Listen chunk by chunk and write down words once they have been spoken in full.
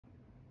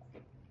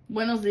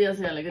Buenos días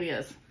y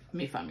alegrías,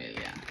 mi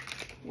familia.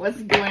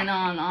 What's going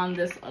on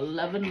this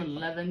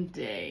 11/11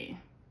 day?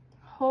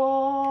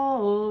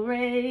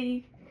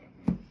 Hooray!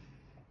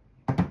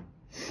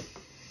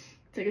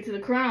 Take it to the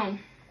crown.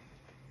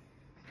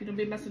 You don't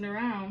be messing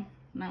around.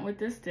 Not with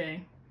this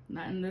day.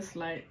 Not in this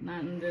light.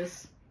 Not in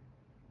this.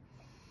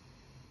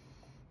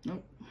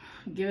 Nope.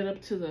 Give it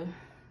up to the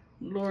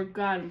Lord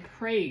God in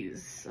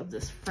praise of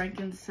this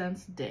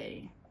frankincense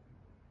day.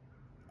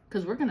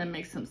 Because we're going to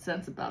make some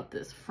sense about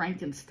this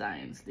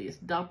Frankensteins, these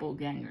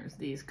doppelgangers,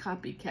 these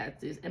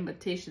copycats, these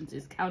imitations,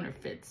 these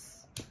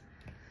counterfeits.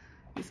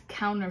 These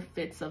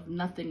counterfeits of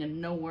nothing and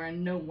nowhere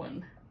and no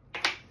one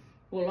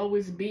will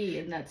always be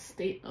in that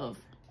state of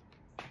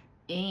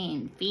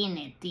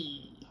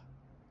infinity.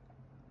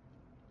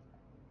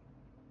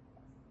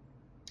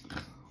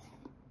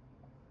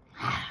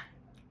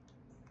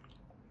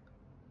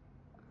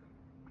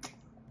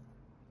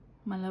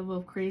 My level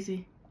of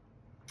crazy.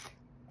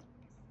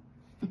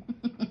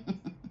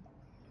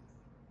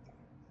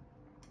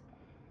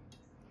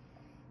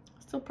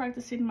 Still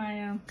practicing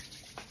my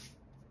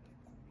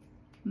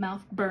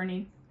mouth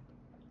burning.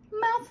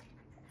 Mouth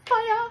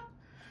fire.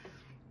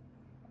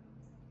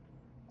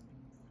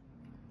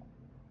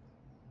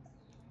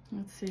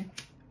 Let's see.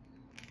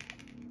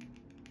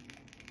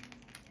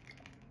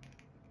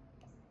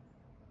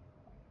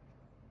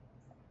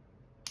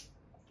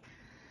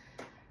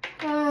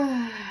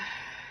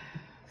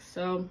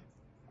 So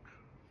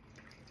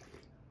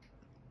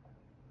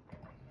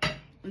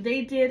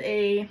they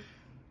did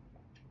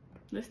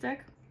this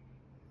deck?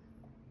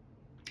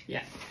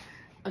 Yeah.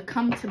 A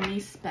come to me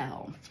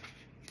spell.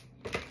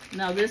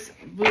 Now this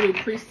voodoo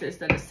priestess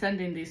that is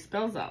sending these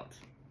spells out.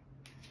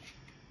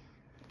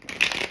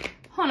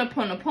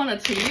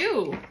 Honoponopono to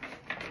you.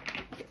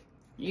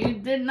 You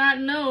did not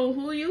know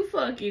who you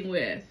fucking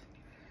with.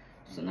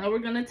 So now we're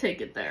gonna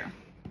take it there.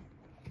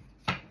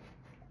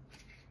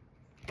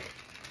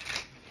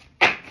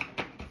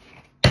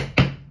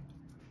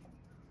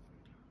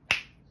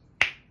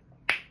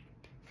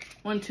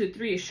 One, two,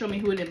 three. Show me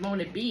who it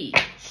might be.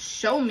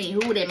 Show me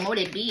who it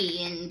might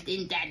be. And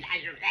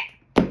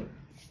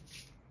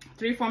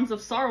 3 forms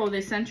of sorrow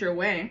they sent your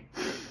way.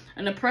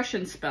 An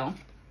oppression spell.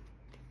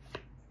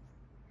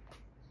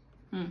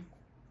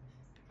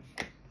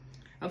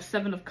 Of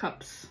 7 of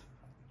Cups.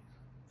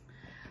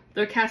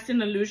 They're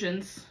casting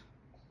illusions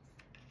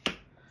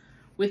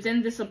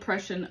within this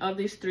oppression of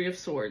these 3 of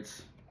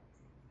Swords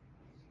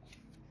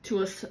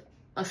to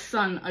a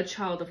son, a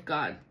child of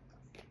God.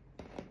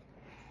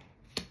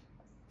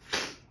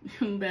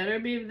 You better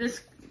be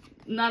this.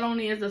 Not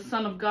only is the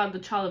son of God, the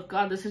child of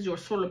God, this is your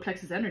solar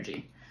plexus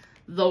energy.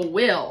 The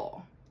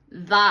will,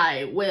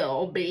 thy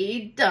will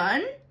be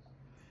done,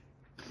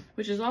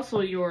 which is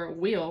also your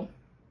wheel.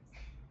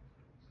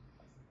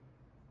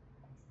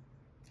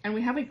 And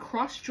we have a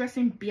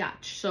cross-dressing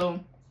biatch.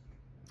 So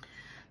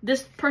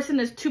this person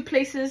is 2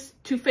 places,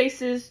 2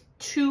 faces,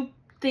 2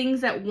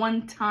 things at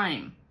one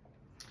time.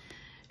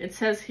 It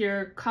says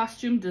here,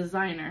 costume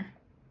designer.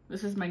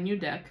 This is my new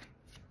deck.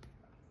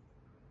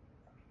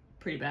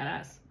 Pretty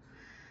badass.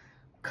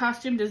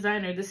 Costume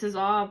designer. This is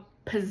all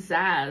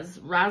pizzazz,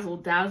 razzle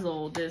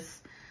dazzle.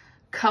 This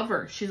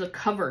cover. She's a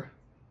cover.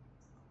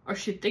 Or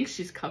she thinks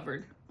she's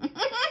covered.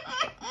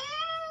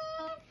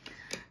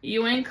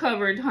 You ain't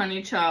covered,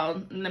 honey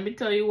child. And let me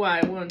tell you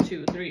why. 1,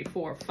 2, 3,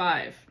 4,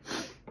 5.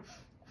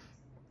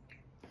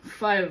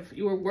 5.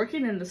 You were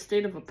working in the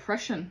state of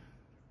oppression.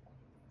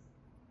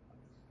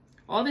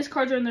 All these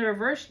cards are in the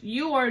reverse.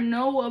 You are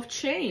no of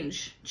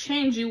change.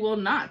 Change you will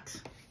not.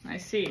 I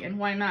see. And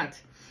why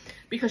not?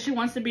 Because she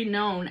wants to be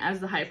known as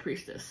the High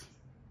Priestess.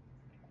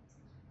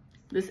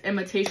 This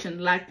imitation,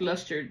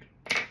 lackluster,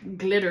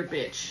 glitter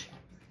bitch.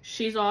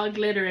 She's all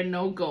glitter and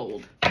no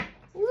gold.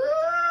 Woo!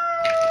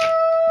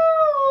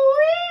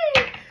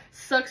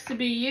 Sucks to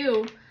be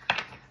you.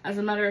 As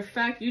a matter of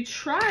fact, you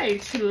try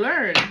to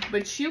learn,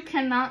 but you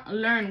cannot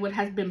learn what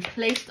has been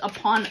placed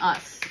upon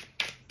us.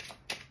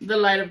 The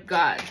light of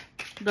God.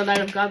 The light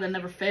of God that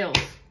never fails.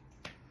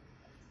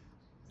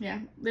 Yeah,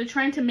 they're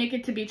trying to make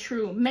it to be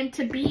true. Meant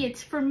to be,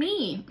 it's for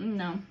me.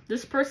 No,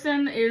 this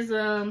person is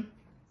a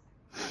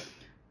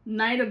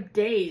night of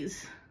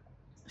days.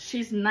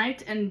 She's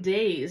night and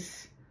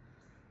days.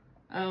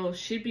 Oh,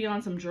 she'd be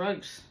on some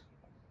drugs.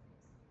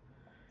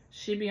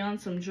 She'd be on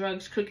some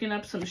drugs, cooking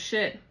up some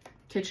shit.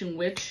 Kitchen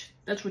witch,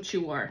 that's what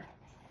you are.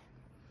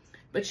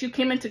 But you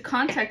came into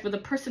contact with a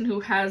person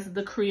who has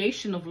the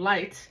creation of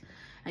light,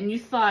 and you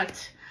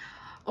thought,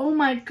 oh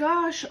my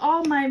gosh,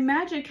 all my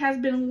magic has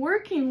been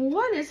working.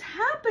 What is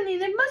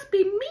happening? It must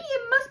be me.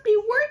 It must be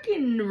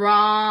working.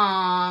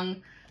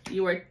 Wrong.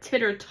 You are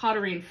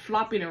titter-tottering,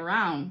 flopping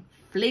around,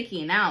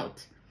 flaking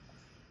out.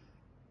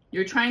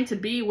 You're trying to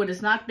be what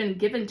has not been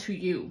given to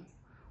you.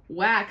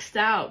 Waxed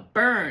out.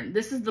 Burn.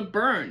 This is the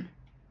burn.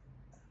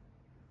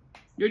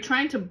 You're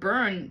trying to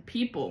burn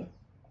people.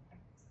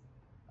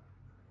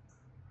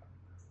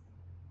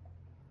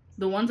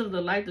 The ones of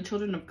the light, the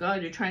children of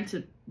God, you're trying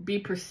to be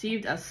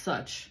perceived as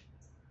such.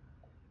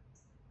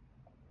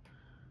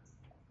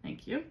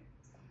 Thank you.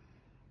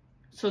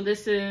 So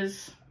this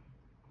is,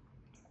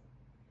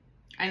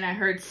 and I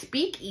heard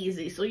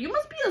speakeasy. So you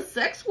must be a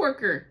sex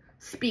worker.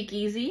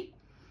 Speakeasy.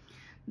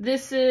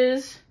 This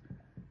is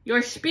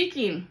your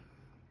speaking.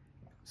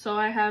 So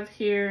I have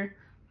here,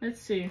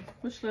 let's see,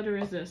 which letter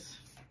is this?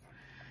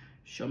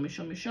 Show me,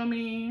 show me, show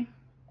me.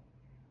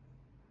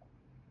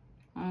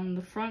 On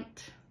the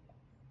front,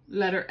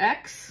 letter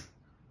X,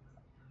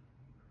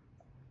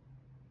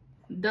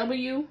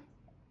 W,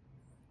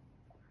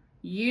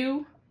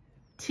 U,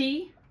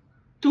 T,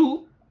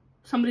 tú,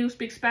 somebody who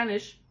speaks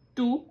Spanish,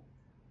 tú,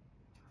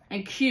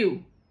 and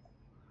Q.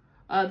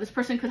 This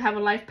person could have a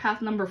life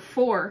path number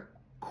 4,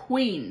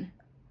 Queen.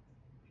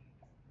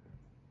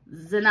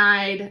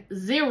 Zenaide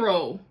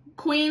 0.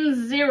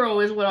 Queen 0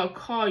 is what I'll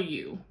call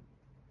you.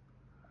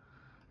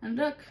 And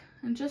look,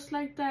 and just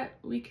like that,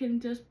 we can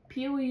just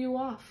peel you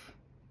off.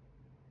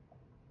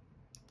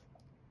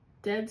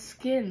 Dead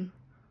skin.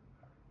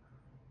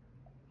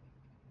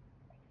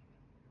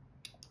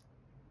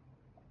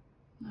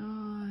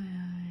 Oh,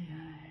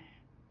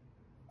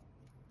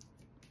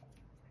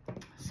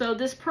 so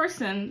this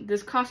person,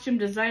 this costume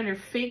designer,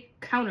 fake,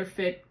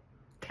 counterfeit,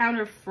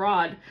 counter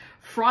fraud,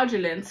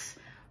 fraudulence,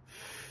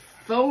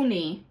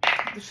 phony.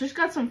 She's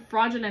got some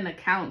fraudulent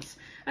accounts.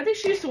 I think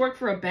she used to work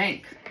for a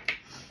bank.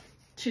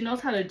 She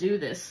knows how to do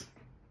this.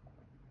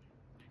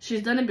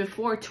 She's done it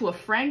before to a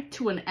Frank,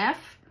 to an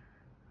F,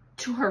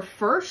 to her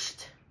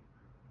first,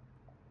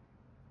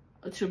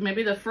 to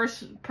maybe the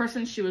first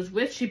person she was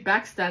with. She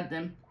backstabbed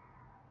them.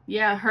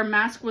 Yeah, her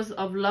mask was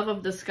of love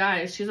of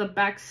disguise. She's a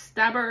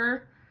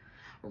backstabber.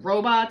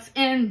 Robots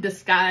in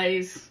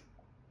disguise.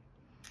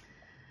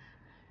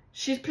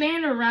 She's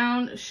playing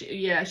around.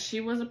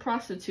 She was a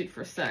prostitute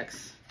for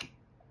sex.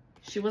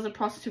 She was a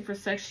prostitute for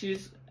sex.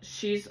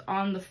 She's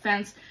on the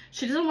fence.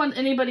 She doesn't want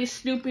anybody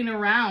snooping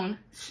around,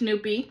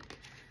 snooping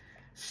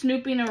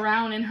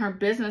around in her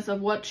business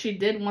of what she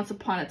did once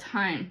upon a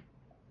time.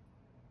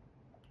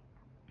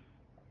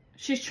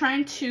 She's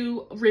trying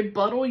to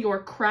rebuttal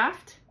your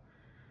craft.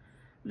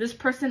 This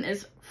person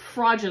is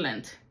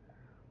fraudulent.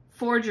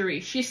 Forgery.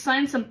 She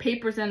signed some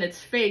papers and it's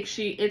fake.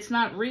 It's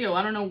not real.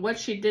 I don't know what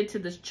she did to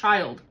this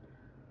child.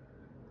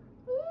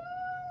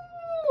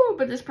 Ooh,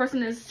 but this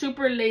person is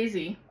super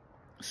lazy.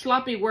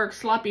 Sloppy work,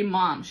 sloppy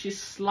mom.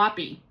 She's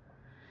sloppy.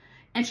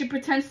 And she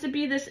pretends to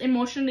be this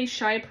emotionally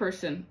shy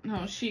person.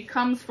 No, she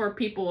comes for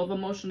people of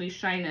emotionally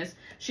shyness.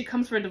 She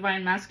comes for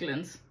divine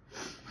masculines.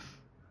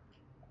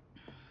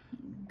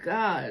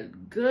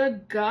 God,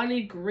 good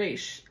golly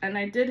grace. And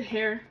I did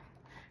hear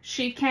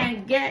she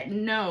can't get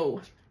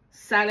no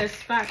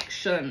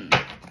satisfaction.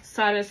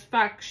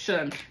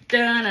 Satisfaction.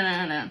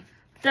 Da-na-na-na.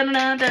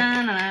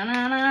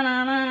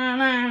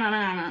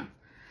 Da-na-na-na-na-na-na-na-na-na-na-na.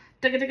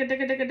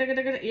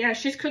 Yeah,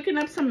 she's cooking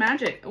up some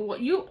magic.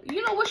 You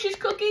know what she's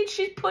cooking?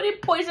 She's putting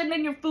poison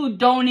in your food.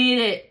 Don't eat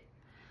it.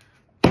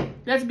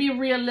 Let's be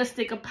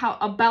realistic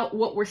about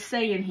what we're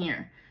saying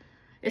here.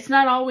 It's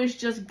not always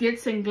just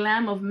glitz and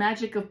glam of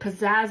magic, of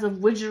pizzazz,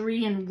 of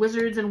wizardry and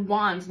wizards and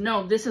wands.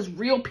 No, this is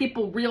real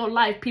people, real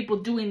life people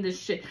doing this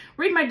shit.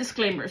 Read my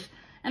disclaimers.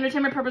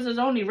 Entertainment purposes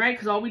only, right?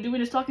 Because all we're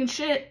doing is talking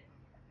shit.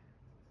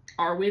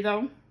 Are we,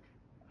 though?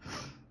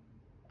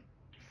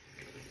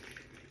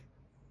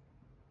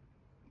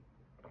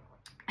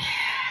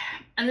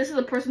 And this is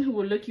a person who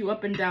will look you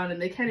up and down and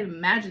they can't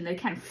imagine, they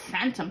can't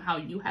phantom how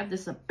you have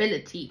this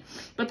ability.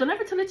 But don't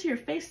ever tell it to your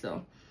face,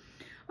 though.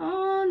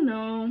 Oh,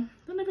 no.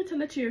 Don't ever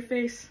tell it to your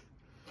face.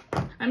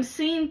 I'm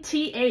seeing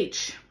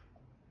TH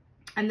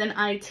and then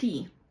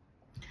IT.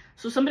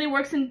 So somebody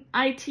works in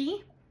IT.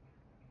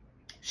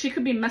 She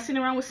could be messing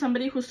around with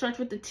somebody who starts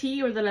with the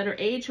T or the letter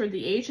H or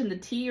the H and the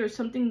T or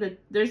something that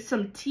there's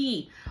some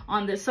T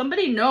on this.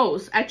 Somebody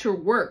knows at your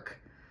work.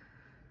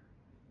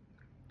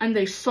 And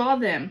they saw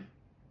them.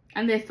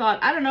 And they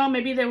thought, I don't know,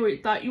 maybe they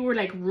thought you were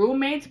like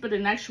roommates, but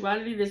in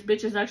actuality, this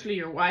bitch is actually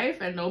your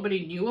wife and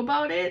nobody knew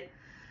about it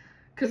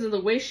because of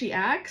the way she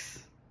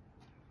acts.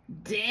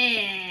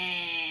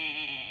 Dang.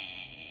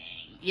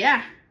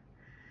 Yeah.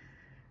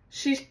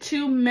 She's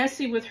too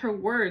messy with her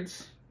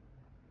words.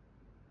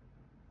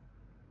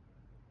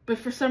 But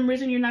for some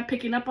reason, you're not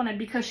picking up on it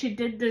because she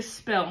did this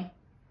spell.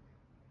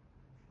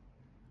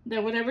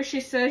 That whatever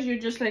she says, you're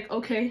just like,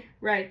 okay,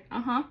 right,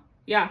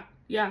 yeah.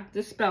 Yeah,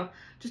 this spell.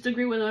 Just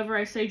agree with whatever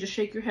I say. Just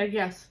shake your head,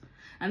 yes.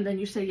 And then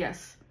you say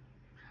yes.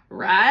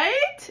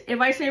 Right? If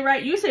I say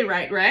right, you say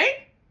right, right?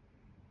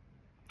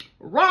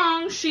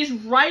 Wrong. She's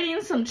writing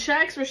some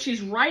checks or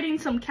she's writing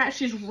some cash.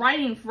 She's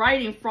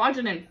writing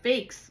fraudulent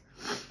fakes.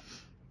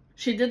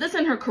 She did this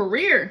in her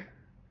career.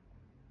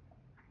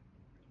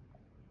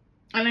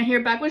 And I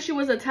hear back when she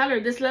was a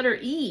teller, this letter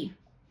E.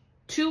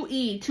 To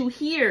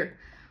here.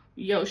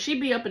 Yo,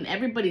 she be up in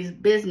everybody's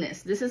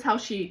business. This is how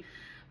she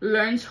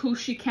learns who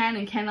she can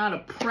and cannot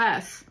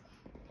oppress.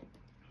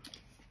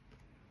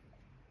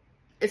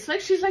 It's like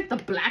she's like the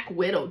Black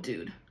Widow,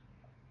 dude.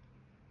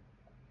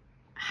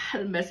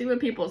 Messing with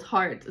people's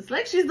hearts. It's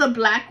like she's the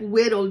Black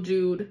Widow,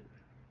 dude.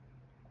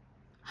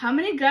 How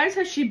many guys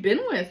has she been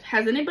with?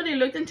 Has anybody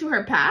looked into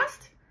her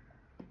past?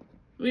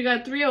 We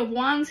got 3 of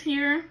Wands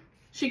here.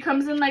 She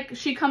comes in like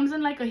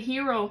a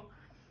hero,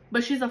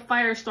 but she's a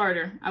fire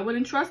starter. I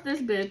wouldn't trust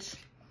this bitch,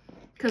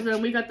 because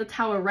then we got the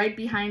Tower right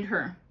behind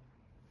her.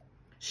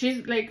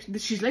 She's like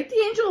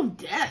the angel of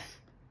death.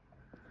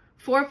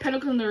 4 of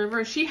Pentacles in the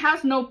reverse. She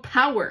has no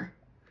power.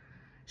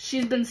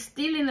 She's been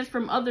stealing it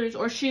from others,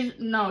 or she's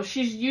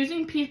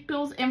using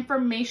people's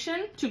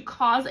information to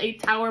cause a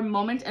Tower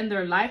moment in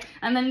their life,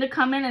 and then to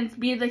come in and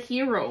be the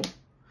hero.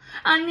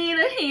 I need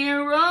a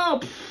hero.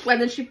 And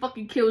then she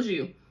fucking kills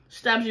you.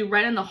 Stabs you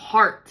right in the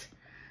heart.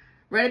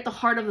 Right at the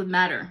heart of the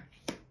matter.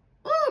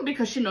 Oh,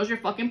 because she knows your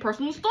fucking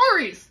personal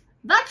stories.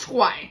 That's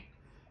why.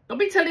 Don't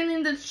be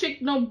telling this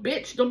chick no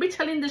bitch. Don't be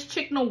telling this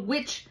chick no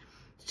witch.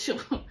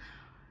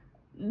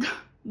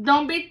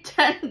 Don't be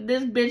telling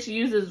this bitch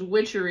uses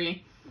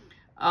witchery.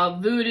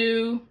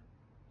 Voodoo.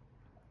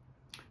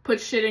 Put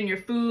shit in your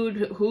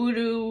food.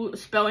 Hoodoo.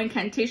 Spell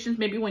incantations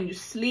maybe when you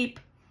sleep.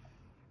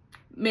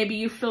 Maybe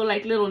you feel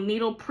like little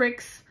needle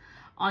pricks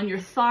on your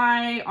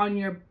thigh, on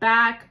your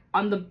back,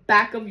 on the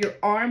back of your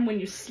arm when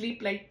you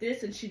sleep like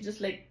this, and she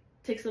just like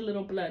takes a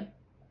little blood.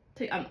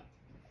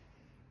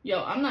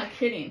 Yo, I'm not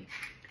kidding.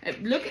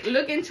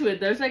 Look into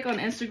it. There's like on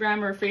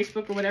Instagram or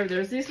Facebook or whatever,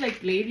 there's these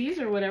like ladies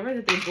or whatever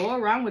that they go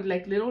around with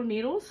like little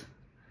needles,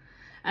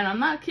 and I'm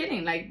not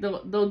kidding. Like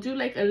they'll do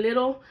like a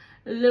little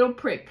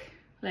prick,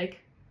 like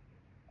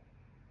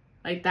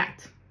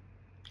that,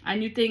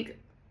 and you think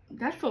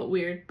that felt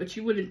weird, but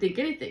you wouldn't think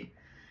anything.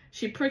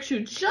 She pricks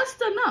you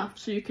just enough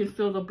so you can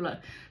feel the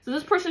blood. So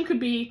this person could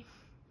be,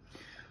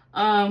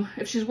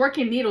 if she's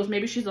working needles,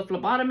 maybe she's a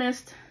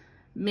phlebotomist.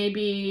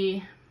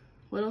 Maybe,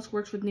 what else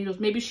works with needles?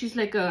 Maybe she's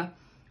like a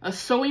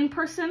sewing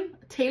person,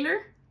 a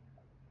tailor.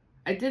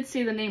 I did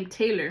see the name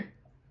tailor,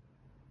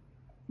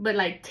 but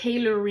like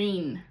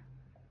tailoring.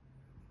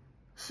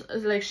 So,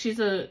 like she's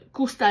a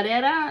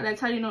costurera.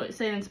 That's how you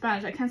say it in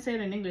Spanish. I can't say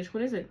it in English.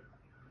 What is it?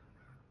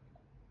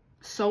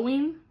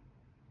 Sewing.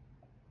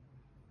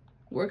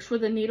 Works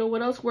with a needle.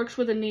 What else works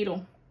with a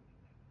needle?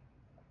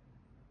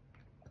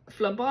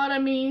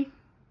 Phlebotomy.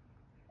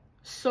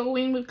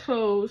 Sewing with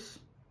clothes.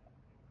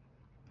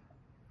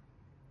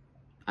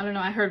 I don't know.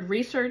 I heard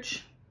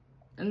research.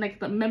 And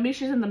like maybe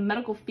she's in the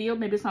medical field.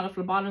 Maybe it's not a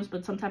phlebotomist,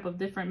 but some type of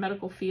different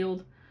medical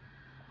field.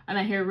 And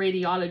I hear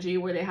radiology,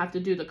 where they have to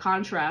do the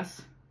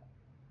contrast.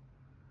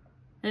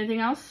 Anything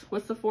else?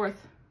 What's the 4th?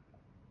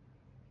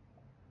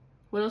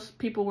 What else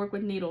people work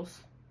with needles?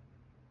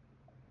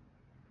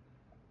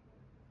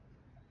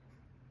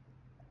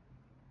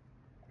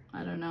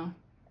 I don't know.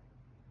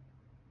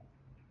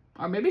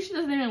 Or maybe she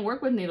doesn't even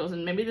work with needles,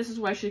 and maybe this is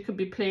why she could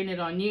be playing it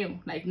on you.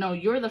 Like, no,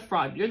 you're the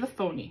fraud. You're the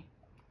phony.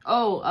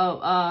 Ow.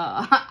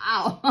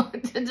 I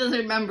just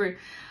remembered.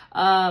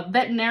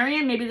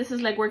 Veterinarian, maybe this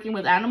is like working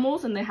with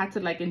animals and they had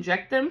to like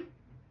inject them.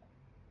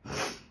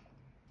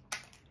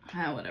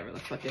 Whatever the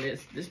fuck it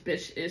is. This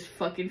bitch is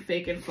fucking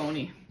fake and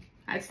phony.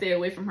 I'd stay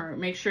away from her.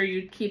 Make sure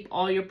you keep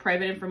all your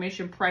private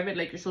information private,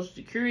 like your social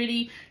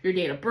security, your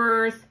date of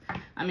birth.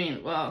 I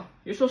mean, well,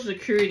 your social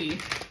security.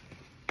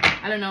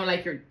 I don't know,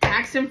 like your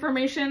tax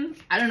information.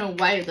 I don't know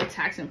why the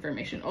tax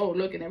information. Oh,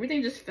 look, and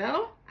everything just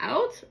fell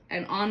out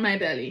and on my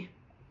belly.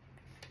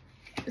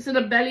 This is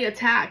a belly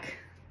attack.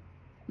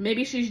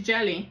 Maybe she's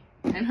jelly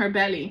in her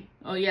belly.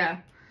 Oh, yeah.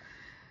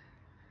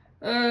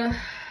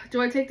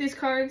 Do I take these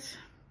cards?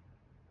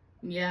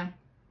 Yeah.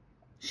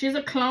 She's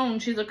a clone.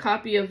 She's a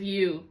copy of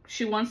you.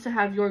 She wants to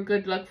have your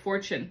good luck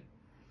fortune,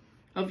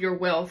 of your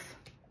wealth,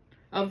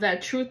 of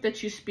that truth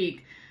that you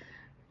speak.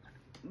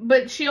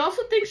 But she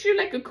also thinks you're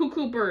like a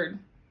cuckoo bird.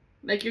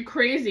 Like you're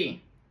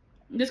crazy.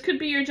 This could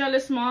be your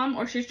jealous mom,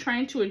 or she's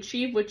trying to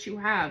achieve what you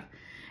have.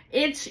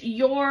 It's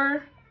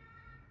your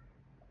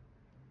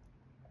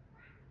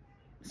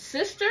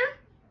sister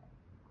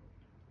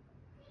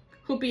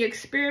who'll be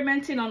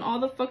experimenting on all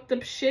the fucked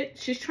up shit.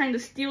 She's trying to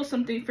steal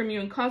something from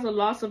you and cause a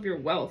loss of your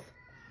wealth.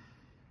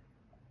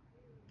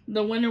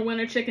 The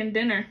winner chicken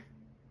dinner.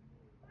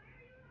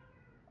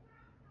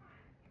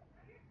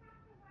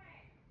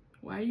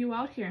 Why are you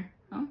out here?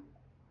 Huh?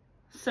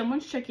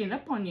 Someone's checking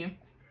up on you.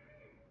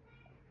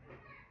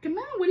 Come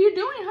on, what are you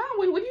doing, huh?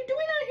 What are you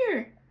doing out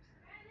here?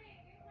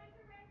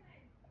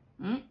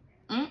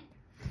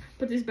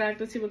 Put these back.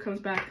 Let's see what comes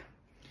back.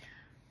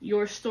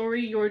 Your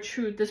story, your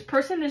truth. This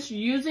person is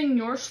using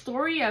your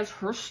story as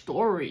her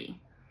story.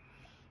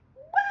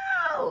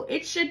 Wow,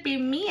 it should be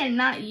me and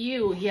not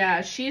you.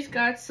 Yeah, she's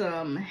got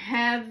some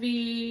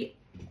heavy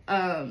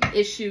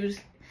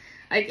issues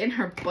like in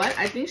her butt.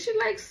 I think she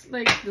likes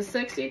like the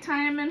sexy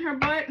time in her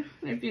butt,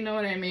 if you know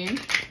what I mean.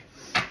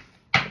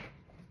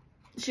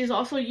 She's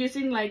also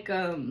using like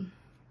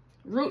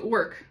root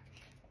work,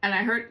 and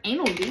I heard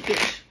anal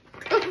leakage.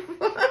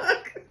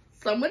 Fuck,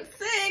 someone's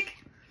sick.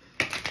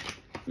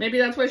 Maybe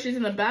that's why she's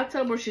in the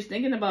bathtub, or she's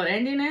thinking about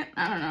ending it.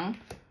 I don't know.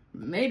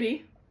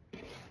 Maybe.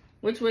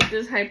 What's with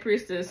this high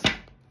priestess?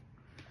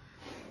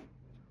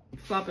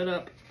 Flop it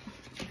up.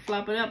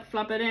 Flop it up.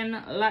 Flop it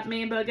in. Let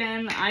me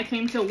begin. I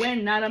came to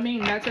win, not a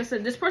mean. That's what I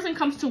said. This person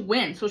comes to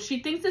win. So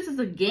she thinks this is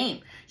a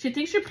game. She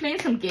thinks you're playing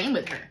some game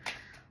with her.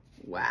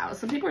 Wow.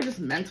 Some people are just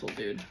mental,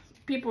 dude.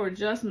 People are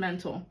just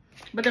mental.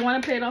 But they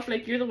want to play it off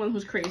like you're the one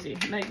who's crazy.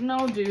 Like,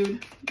 no,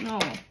 dude. No.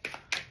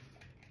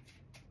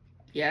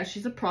 Yeah,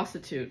 she's a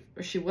prostitute.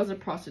 Or she was a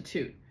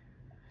prostitute.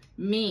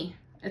 Me.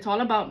 It's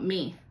all about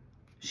me.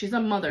 She's a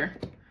mother.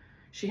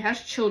 She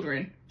has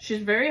children.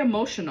 She's very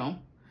emotional.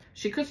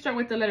 She could start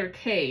with the letter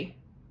K.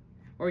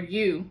 Or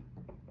U.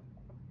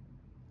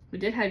 We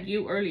did have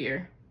you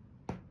earlier.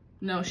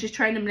 No, she's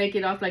trying to make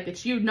it off like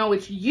it's you. No,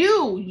 it's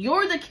you.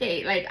 You're the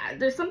K. Like,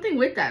 there's something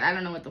with that. I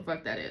don't know what the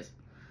fuck that is.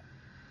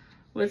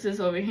 What's this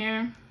over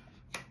here?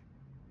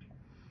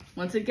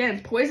 Once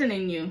again,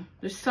 poisoning you.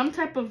 There's some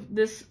type of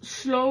this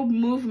slow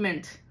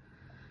movement.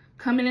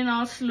 Coming in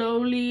all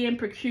slowly and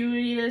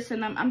precarious.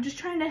 And I'm just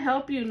trying to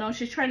help you. No,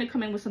 she's trying to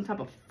come in with some type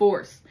of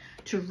force.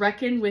 To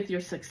reckon with your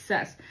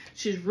success.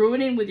 She's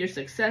ruining with your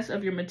success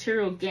of your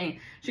material gain.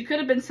 She could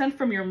have been sent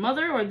from your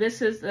mother, or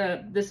this is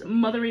this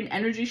mothering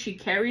energy she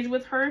carries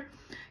with her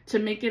to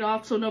make it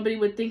off so nobody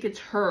would think it's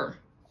her.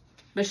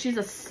 But she's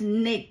a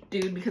snake,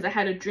 dude, because I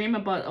had a dream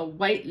about a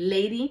white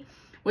lady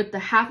with the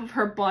half of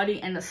her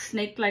body and a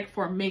snake-like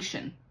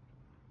formation.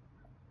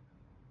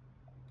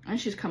 And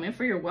she's coming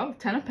for your wealth.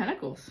 10 of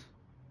Pentacles.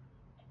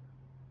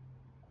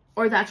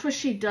 Or that's what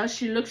she does.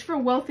 She looks for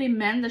wealthy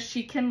men that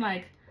she can,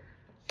 like,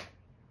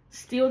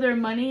 steal their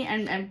money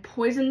and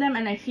poison them.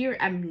 And I hear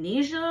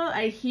amnesia.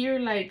 I hear,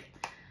 like,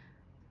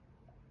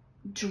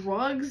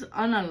 drugs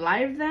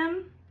unalive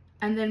them.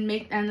 And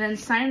then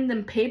sign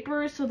them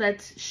papers so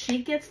that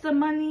she gets the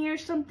money or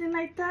something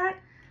like that.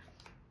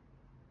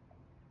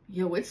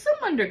 Yo, it's some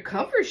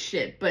undercover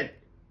shit, but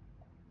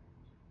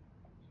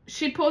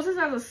she poses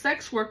as a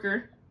sex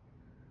worker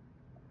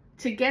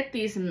to get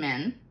these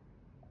men.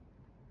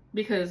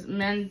 Because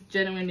men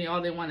genuinely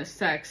all they want is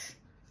sex.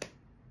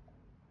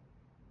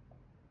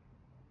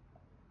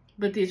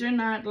 But these are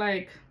not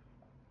like,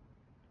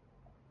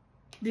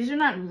 these are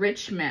not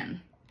rich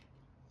men.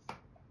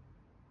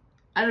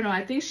 I don't know.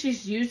 I think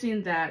she's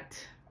using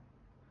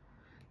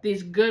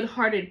these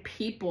good-hearted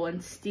people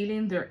and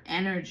stealing their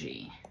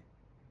energy.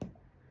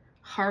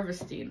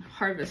 Harvesting.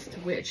 Harvest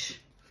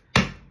witch.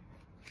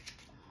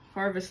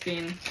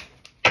 Harvesting.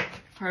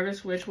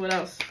 Harvest witch. What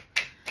else?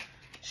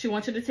 She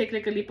wants you to take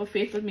like a leap of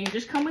faith with me.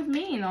 Just come with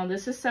me. You know,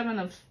 this is seven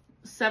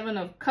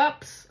of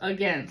cups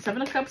again.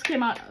 7 of cups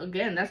came out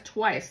again. That's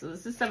twice. So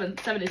this is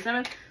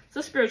 777. It's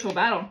a spiritual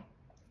battle.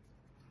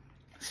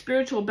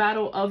 Spiritual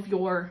battle of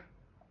your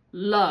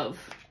love,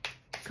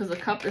 because the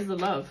cup is the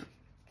love.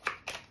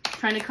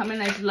 Trying to come in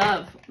as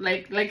love,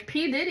 like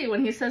P. Diddy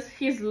when he says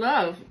he's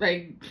love.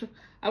 Like,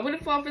 I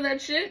wouldn't fall for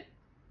that shit.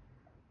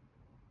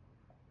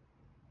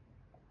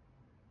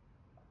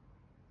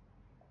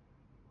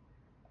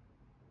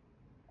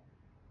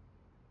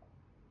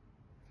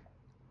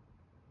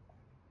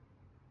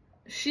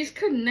 She's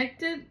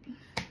connected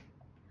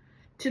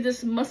to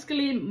this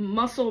muscly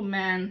muscle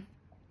man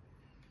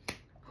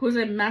who's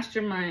a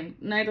mastermind,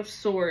 Knight of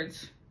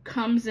Swords.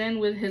 Comes in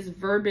with his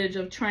verbiage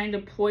of trying to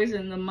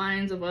poison the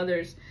minds of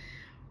others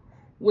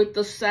with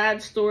the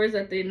sad stories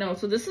that they know.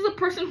 So this is a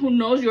person who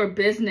knows your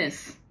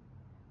business.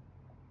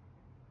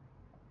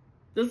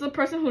 This is a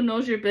person who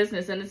knows your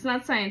business, and it's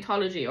not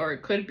Scientology, or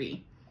it could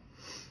be.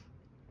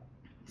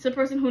 It's a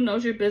person who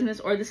knows your business,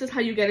 or this is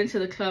how you get into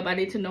the club. I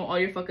need to know all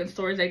your fucking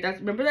stories. Like that.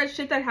 Remember that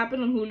shit that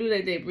happened on Hulu?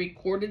 Like they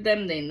recorded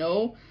them. They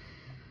know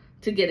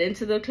to get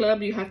into the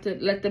club. You have to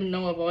let them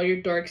know of all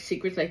your dark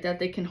secrets like that.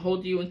 They can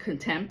hold you in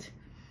contempt.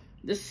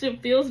 This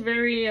feels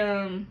very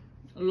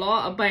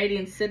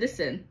law-abiding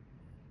citizen.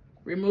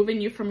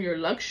 Removing you from your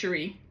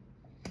luxury.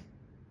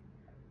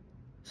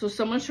 So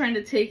someone's trying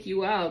to take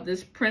you out.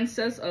 This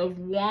Princess of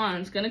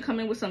Wands going to come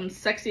in with some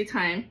sexy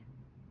time.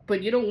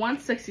 But you don't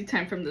want sexy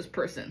time from this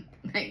person.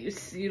 Like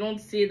you don't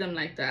see them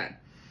like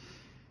that.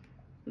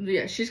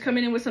 Yeah, she's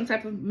coming in with some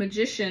type of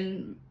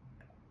magician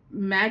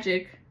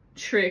magic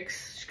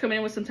tricks. She's coming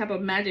in with some type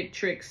of magic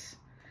tricks.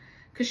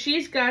 Because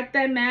she's got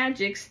that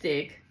magic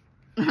stick.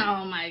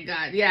 Oh my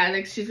god. Yeah,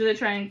 like she's gonna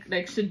try and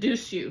like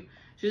seduce you.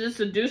 She's a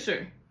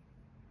seducer.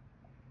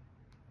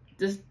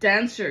 This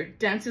dancer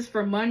dances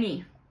for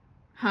money,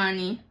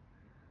 honey.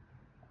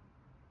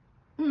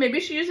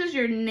 Maybe she uses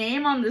your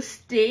name on the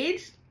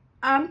stage.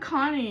 I'm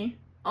Connie.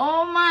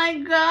 Oh my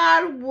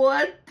god,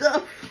 what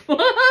the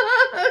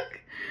fuck?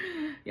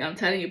 Yeah, I'm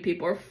telling you,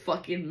 people are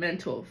fucking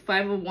mental.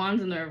 5 of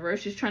Wands in the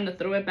reverse. She's trying to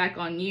throw it back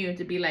on you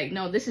to be like,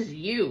 no, this is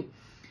you.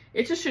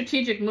 It's a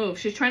strategic move.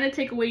 She's trying to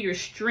take away your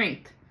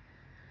strength.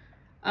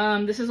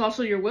 This is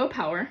also your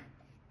willpower.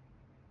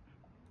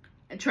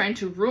 And trying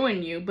to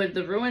ruin you, but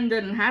the ruin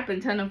didn't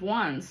happen. 10 of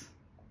Wands.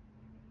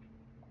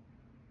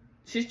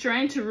 She's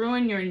trying to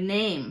ruin your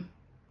name.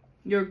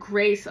 Your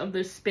grace of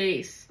the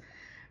space.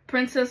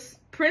 Prince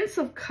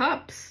of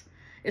Cups.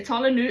 It's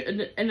all an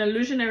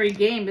illusionary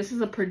game. This is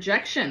a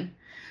projection.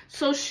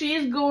 So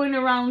she's going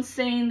around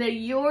saying that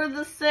you're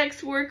the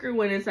sex worker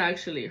when it's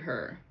actually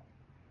her.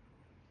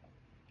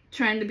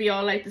 Trying to be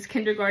all like this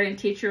kindergarten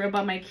teacher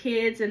about my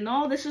kids. And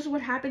no, this is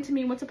what happened to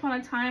me once upon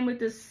a time with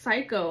this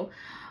psycho.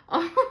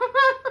 Oh,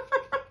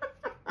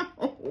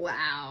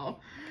 wow.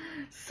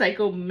 Psych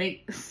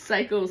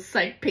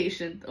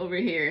patient over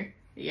here.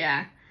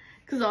 Yeah.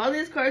 Because all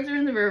these cards are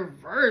in the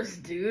reverse,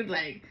 dude.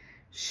 Like,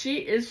 she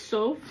is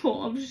so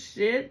full of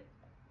shit.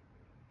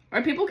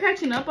 Are people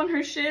catching up on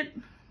her shit?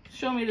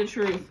 Show me the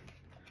truth.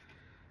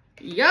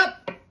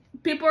 Yup.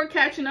 People are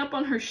catching up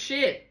on her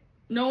shit.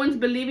 No one's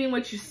believing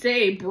what you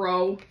say,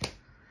 bro.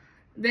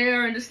 They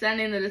are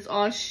understanding that it's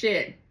all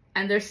shit.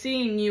 And they're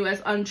seeing you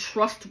as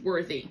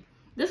untrustworthy.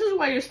 This is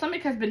why your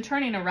stomach has been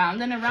turning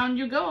around and around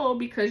you go.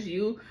 Because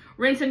you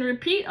rinse and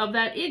repeat of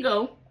that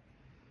ego.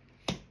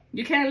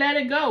 You can't let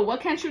it go.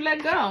 What can't you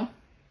let go?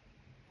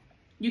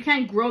 You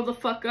can't grow the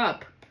fuck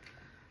up.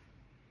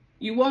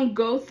 You won't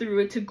go through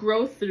it to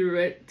grow through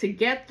it, to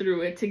get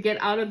through it, to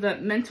get out of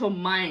that mental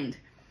mind.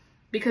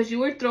 Because you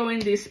were throwing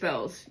these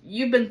spells.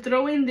 You've been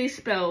throwing these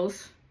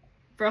spells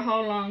for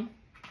how long?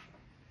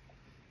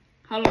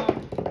 How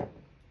long?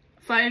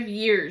 5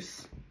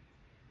 years.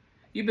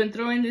 You've been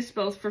throwing these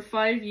spells for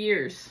 5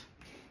 years.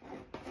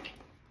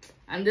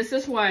 And this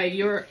is why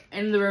you're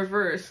in the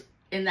reverse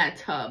in that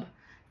tub.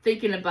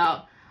 Thinking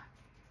about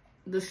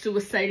the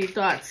suicide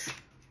thoughts.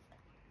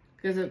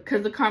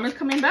 Because the karma's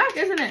coming back,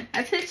 isn't it?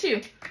 That's hit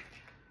you.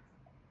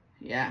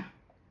 Yeah.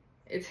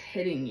 It's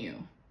hitting you.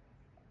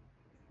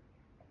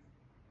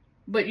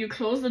 But you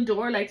close the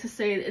door like to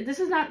say, this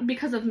is not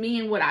because of me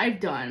and what I've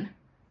done.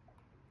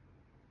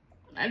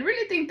 I'd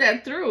really think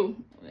that through.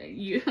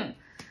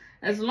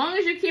 As long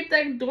as you keep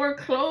that door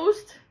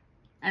closed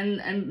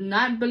and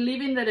not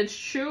believing that it's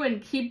true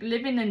and keep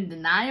living in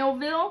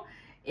denialville,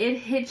 it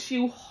hits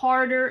you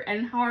harder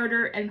and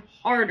harder and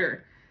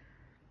harder.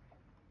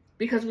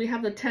 Because we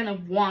have the 10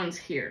 of Wands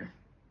here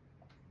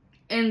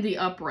in the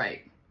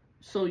upright.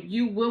 So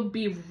you will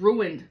be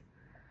ruined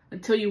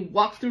until you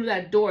walk through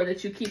that door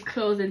that you keep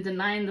closed and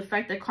denying the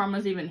fact that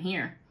karma's even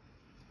here.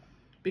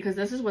 Because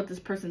this is what this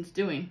person's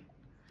doing.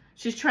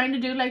 She's trying to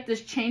do like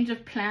this change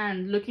of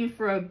plan, looking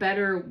for a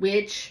better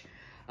witch,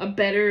 a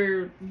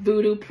better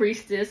voodoo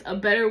priestess, a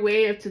better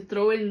way of to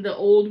throw in the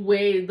old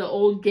way, the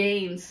old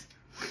gains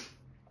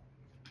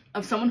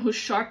of someone who's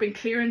sharp and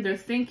clear in their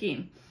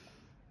thinking.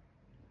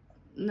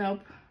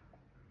 Nope.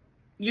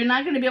 You're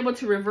not going to be able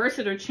to reverse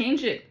it or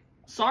change it.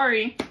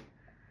 Sorry.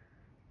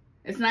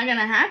 It's not going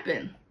to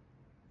happen.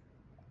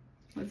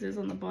 What's this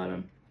on the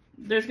bottom?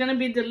 There's going to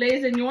be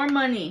delays in your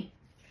money.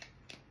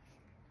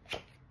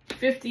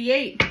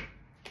 58.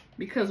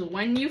 Because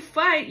when you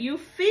fight, you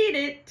feed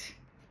it.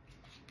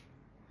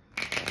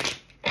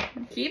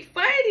 Keep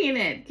fighting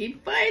it.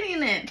 Keep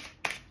fighting it.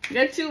 You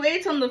got 2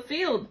 8s on the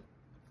field.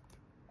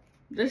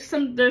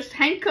 There's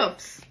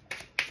handcuffs.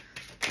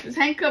 There's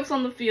handcuffs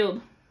on the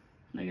field.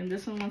 Again,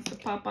 this one wants to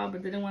pop out,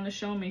 but they didn't want to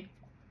show me.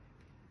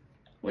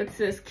 What's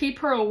this? Keep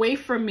her away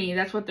from me.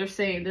 That's what they're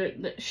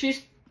saying.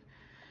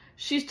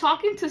 She's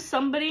talking to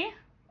somebody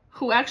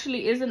who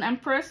actually is an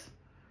empress.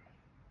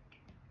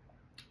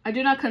 I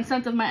do not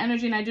consent of my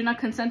energy, and I do not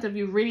consent of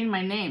you reading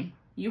my name.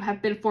 You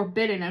have been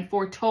forbidden and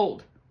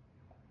foretold.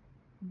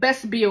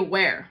 Best be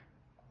aware.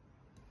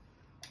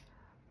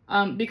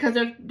 Because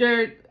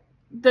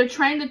they're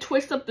trying to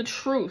twist up the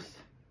truth.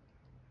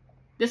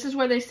 This is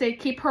where they say,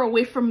 keep her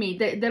away from me.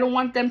 They don't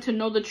want them to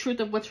know the truth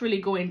of what's really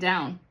going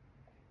down.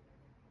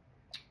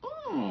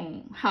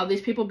 Oh, how these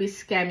people be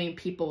scamming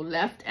people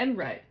left and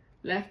right.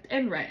 Left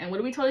and right. And what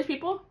do we tell these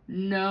people?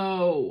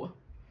 No.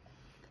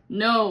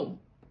 No.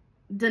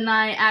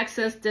 Deny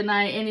access,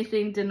 deny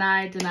anything,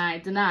 deny, deny,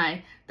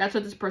 deny. That's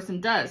what this person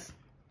does.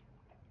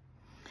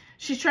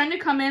 She's trying to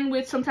come in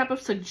with some type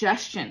of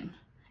suggestion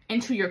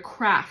into your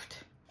craft.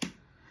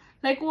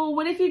 Like, well,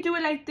 what if you do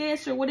it like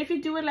this? Or what if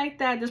you do it like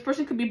that? This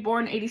person could be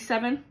born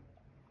 87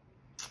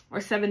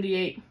 or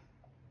 78.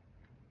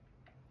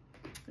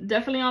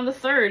 Definitely on the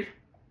 3rd.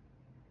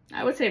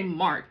 I would say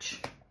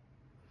March.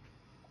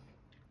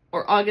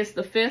 Or August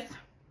the 5th.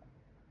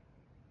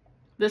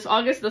 This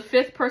August the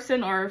 5th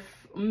person or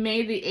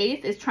May the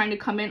 8th is trying to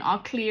come in all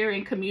clear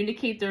and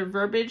communicate their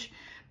verbiage.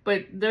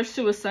 But they're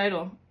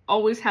suicidal.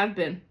 Always have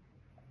been.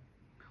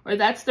 Or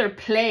that's their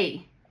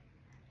play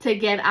to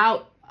get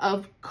out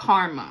of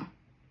karma.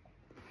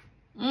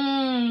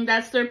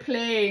 That's their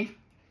play.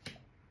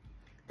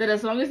 That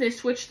as long as they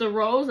switch the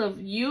roles of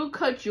you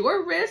cut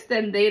your wrist,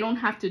 then they don't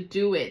have to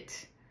do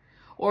it.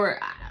 Or,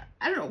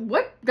 I don't know,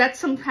 what? That's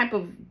some type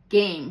of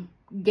game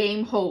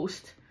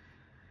host,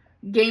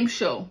 game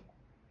show.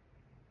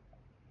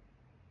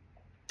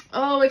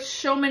 Oh, it's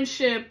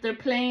showmanship. They're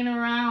playing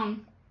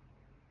around.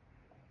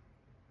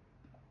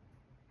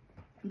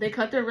 They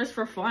cut their wrist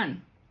for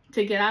fun,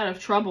 to get out of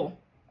trouble.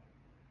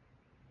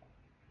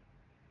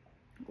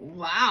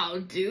 Wow,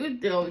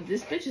 dude, though,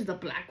 this bitch is the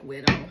Black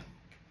Widow.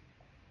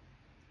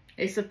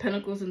 Ace of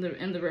Pentacles in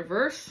the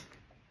reverse.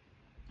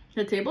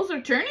 The tables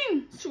are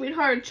turning,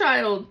 sweetheart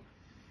child.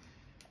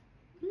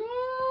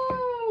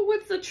 No,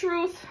 what's the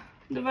truth,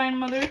 Divine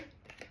Mother?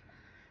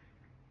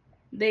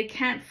 They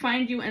can't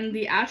find you in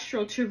the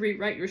astral to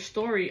rewrite your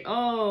story.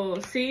 Oh,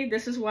 see,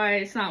 this is why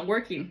it's not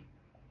working.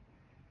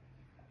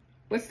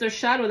 What's their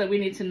shadow that we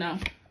need to know?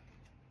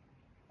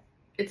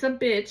 It's a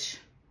bitch.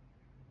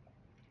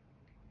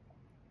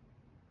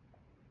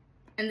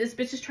 And this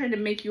bitch is trying to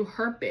make you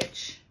her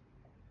bitch.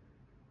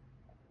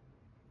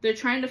 They're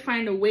trying to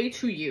find a way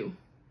to you.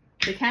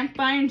 They can't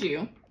find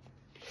you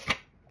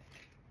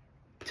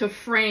to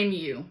frame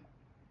you.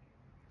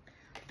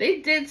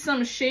 They did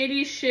some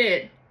shady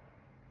shit.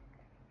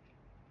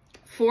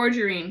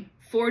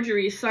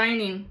 Forgery,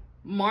 signing,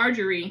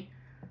 Marjorie.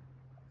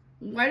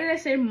 Why did I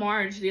say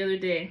Marge the other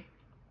day?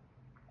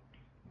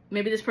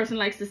 Maybe this person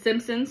likes The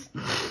Simpsons.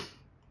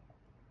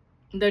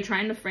 They're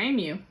trying to frame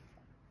you.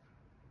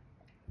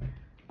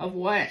 Of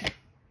what?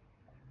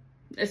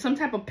 It's some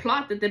type of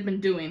plot that they've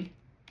been doing.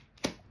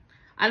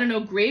 I don't know,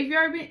 grave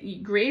robbery.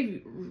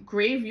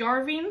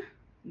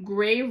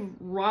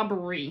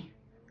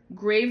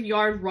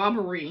 Graveyard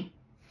robbery.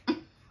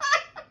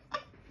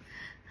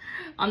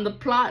 On the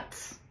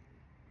plots.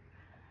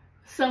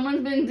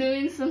 Someone's been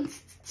doing some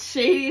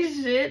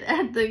shady shit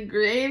at the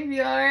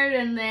graveyard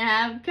and they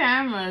have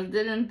cameras,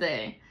 didn't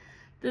they?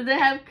 Did they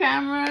have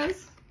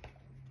cameras?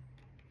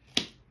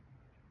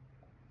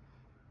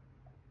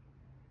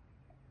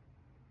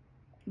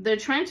 They're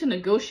trying to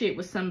negotiate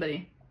with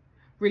somebody.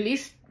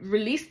 Release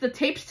the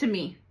tapes to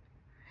me.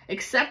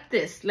 Accept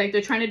this. Like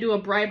they're trying to do a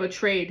bribe, a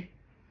trade.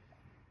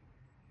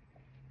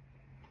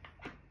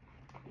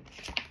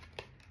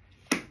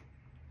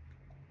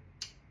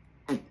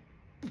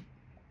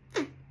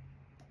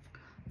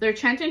 They're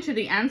chanting to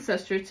the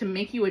ancestors to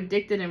make you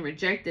addicted and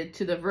rejected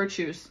to the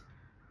virtues.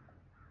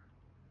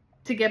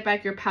 To get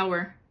back your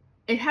power.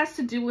 It has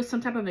to do with some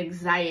type of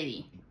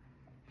anxiety.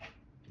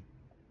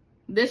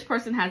 This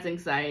person has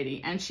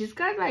anxiety. And she's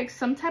got like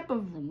some type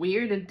of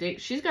weird addiction.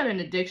 She's got an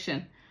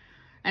addiction.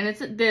 And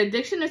the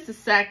addiction is to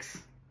sex.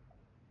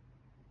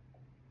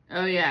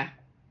 Oh yeah.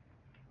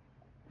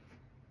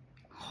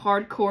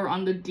 Hardcore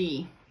on the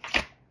D.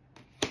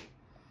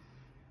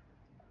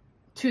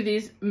 To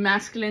these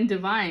masculine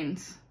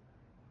divines.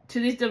 To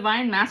these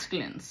divine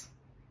masculines.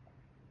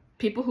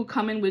 People who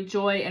come in with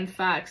joy and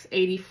facts.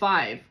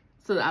 85.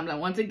 So I'm like,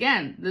 once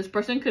again, this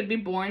person could be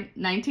born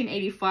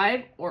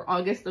 1985 or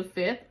August the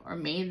 5th or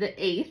May the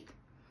 8th.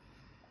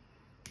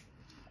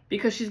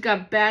 Because she's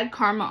got bad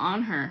karma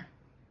on her.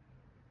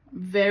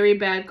 Very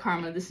bad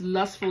karma. This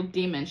lustful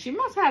demon. She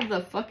must have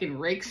the fucking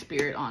rake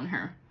spirit on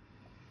her.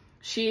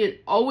 She is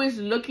always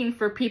looking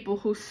for people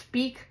who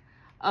speak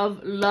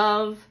of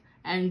love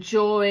and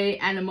joy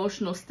and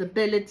emotional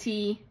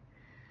stability.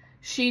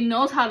 She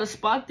knows how to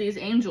spot these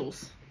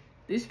angels.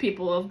 These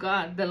people of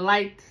God. The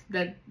light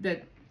that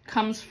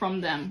comes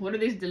from them. What are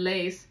these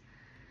delays?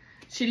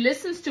 She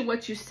listens to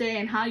what you say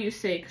and how you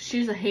say, because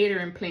she's a hater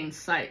in plain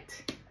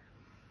sight.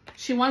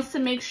 She wants to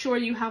make sure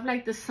you have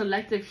like this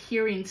selective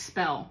hearing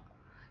spell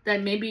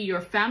that maybe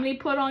your family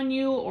put on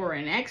you or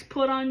an ex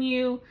put on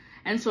you.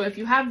 And so if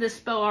you have this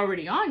spell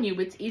already on you,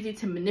 it's easy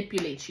to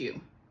manipulate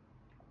you.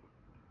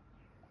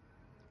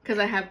 Because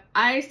I have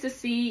eyes to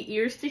see,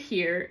 ears to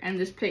hear, and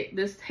this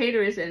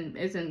hater is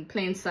in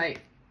plain sight.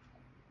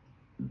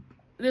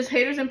 This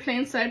hater's in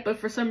plain sight, but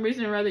for some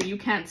reason or other, you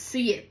can't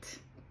see it.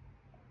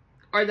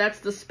 Or that's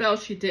the spell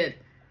she did.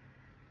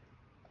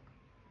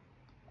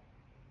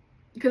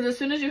 Because as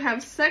soon as you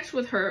have sex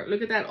with her,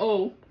 look at that.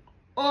 Oh.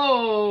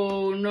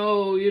 Oh,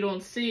 no, you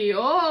don't see.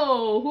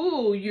 Oh,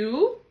 who?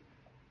 You?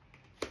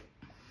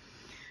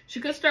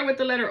 She could start with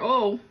the letter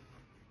O.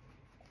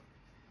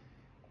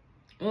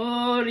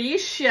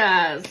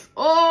 Orishas.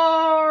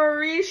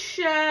 Orishas.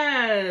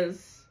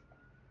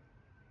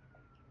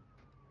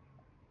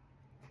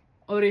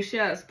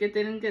 Orishas. ¿Qué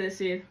tienen que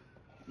decir?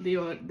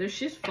 Digo,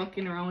 she's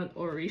fucking around with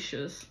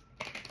Orishas.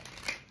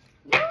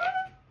 Oh,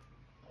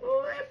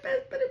 I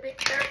better be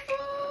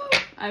careful.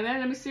 A ver,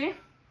 let me see.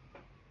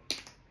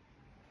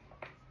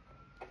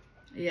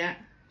 Yeah.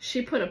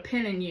 She put a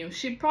pin in you.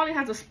 She probably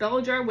has a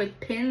spell jar with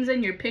pins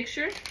in your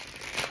picture.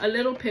 A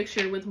little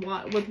picture with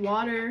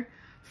water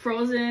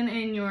frozen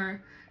in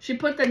your... She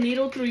put the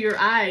needle through your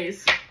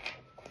eyes.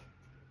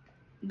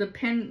 The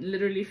pin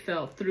literally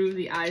fell through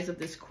the eyes of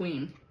this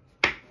queen.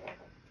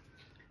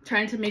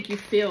 Trying to make you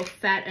feel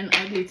fat and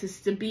ugly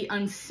to be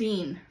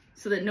unseen.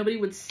 So that nobody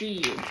would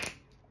see you.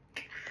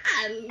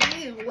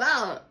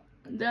 Wow.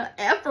 The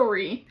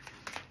effery.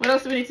 What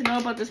else do we need to know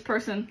about this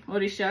person,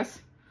 Orishas?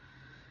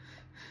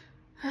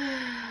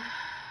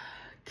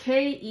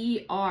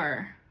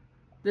 K-E-R.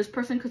 This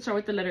person could start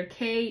with the letter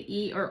K,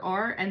 E, or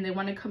R, and they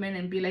want to come in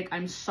and be like,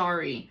 I'm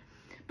sorry.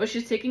 But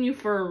she's taking you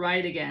for a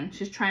ride again.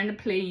 She's trying to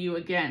play you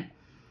again.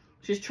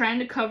 She's trying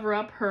to cover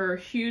up her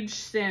huge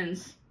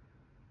sins.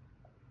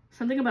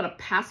 Something about a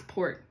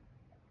passport.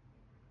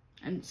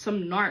 And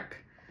some narc.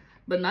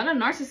 But not a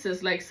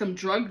narcissist, like some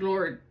drug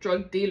lord,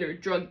 drug dealer,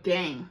 drug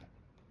gang.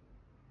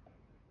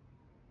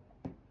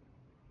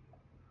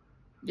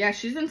 Yeah,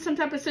 she's in some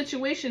type of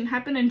situation.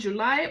 Happened in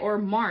July or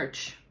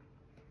March.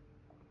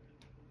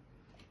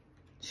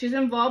 She's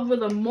involved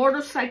with a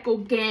motorcycle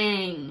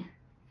gang.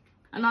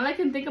 And all I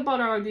can think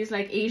about are these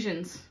like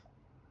Asians.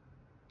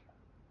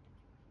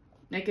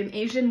 Like an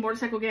Asian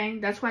motorcycle gang.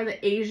 That's why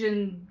the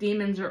Asian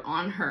demons are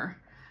on her.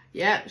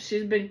 Yeah,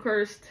 she's been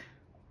cursed.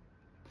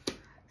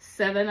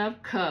 7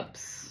 of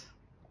Cups.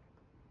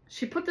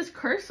 She put this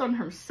curse on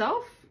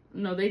herself?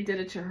 No, they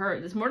did it to her.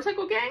 This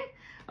motorcycle gang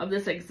of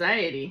this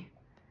anxiety.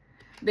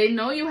 They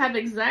know you have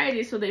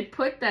anxiety, so they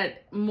put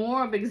that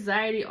more of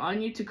anxiety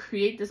on you to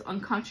create this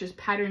unconscious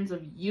patterns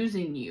of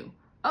using you.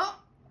 Oh.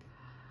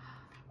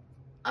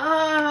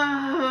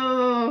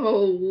 Oh,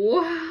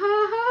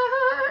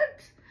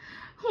 what?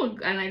 Oh,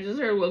 and I just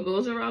heard what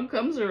goes around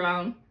comes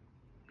around.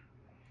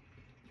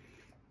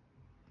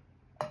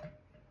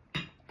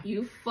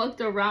 You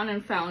fucked around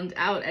and found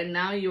out, and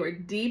now you're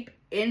deep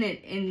in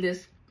it, in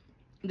this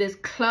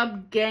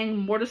club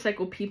gang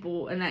motorcycle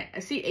people, and I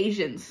see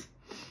Asians.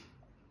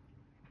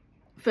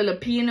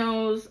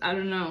 Filipinos, I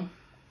don't know.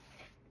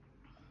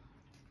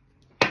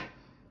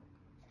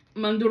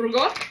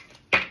 Mandurgo,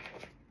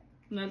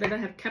 now that I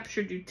have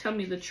captured you, tell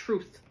me the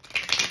truth.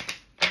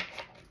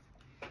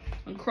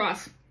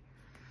 Uncross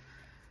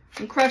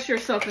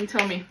yourself and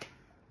tell me.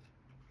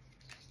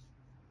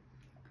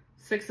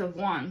 Six of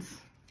Wands.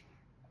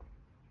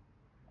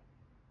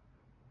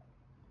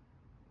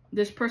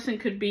 This person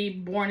could be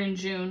born in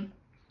June.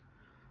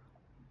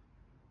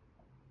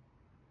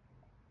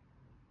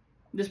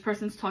 This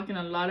person's talking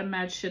a lot of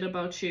mad shit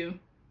about you.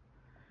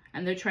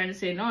 And they're trying to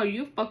say, no,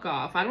 you fuck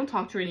off. I don't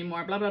talk to her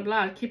anymore. Blah, blah,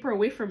 blah. Keep her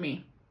away from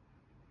me.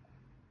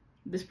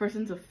 This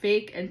person's a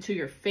fake and to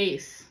your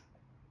face.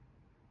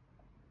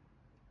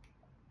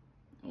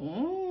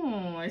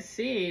 Oh, I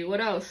see.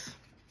 What else?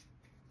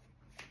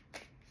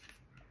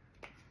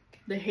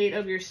 The hate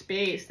of your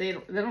space. They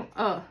don't,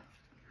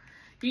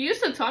 you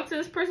used to talk to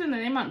this person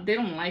and they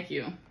don't like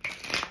you.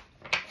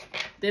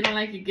 They don't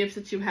like the gifts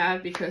that you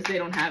have because they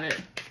don't have it.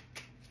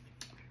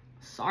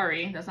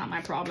 Sorry, that's not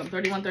my problem.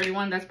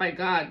 3131, that's by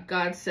God.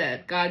 God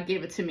said, God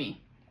gave it to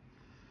me.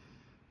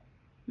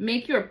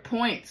 Make your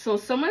point. So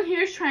someone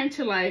here is trying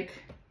to like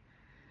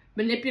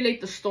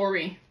manipulate the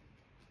story.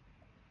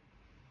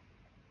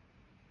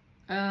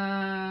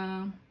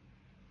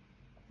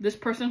 This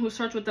person who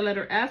starts with the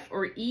letter F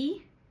or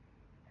E,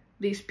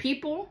 these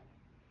people,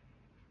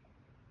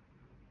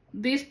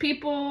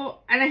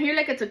 and I hear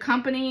like it's a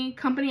company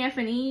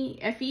F&E,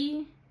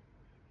 F-E,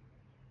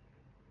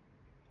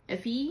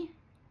 F-E,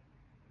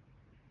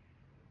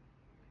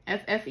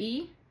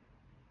 F-F-E.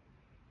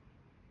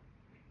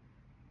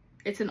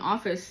 It's an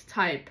office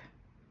type.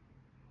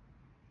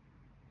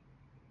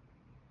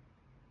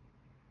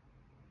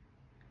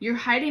 You're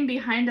hiding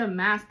behind a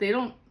mask.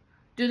 Do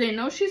they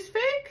know she's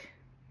fake?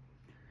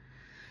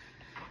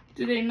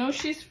 Do they know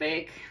she's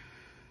fake?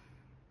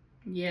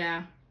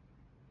 Yeah.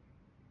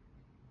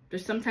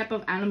 There's some type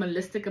of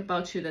animalistic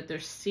about you that they're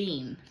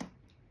seeing.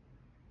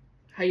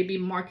 How you be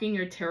marking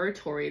your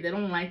territory. They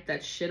don't like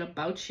that shit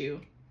about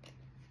you.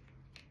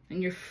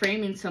 And you're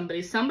framing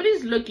somebody.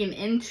 Somebody's looking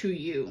into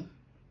you.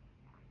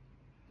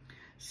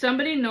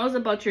 Somebody knows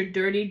about your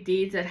dirty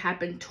deeds that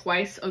happened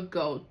twice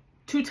ago.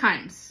 2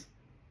 times.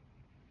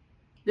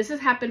 This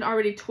has happened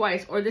already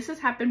twice. Or this has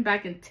happened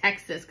back in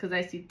Texas. Because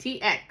I see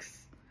TX.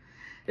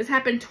 This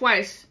happened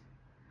twice.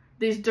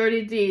 These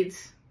dirty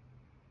deeds.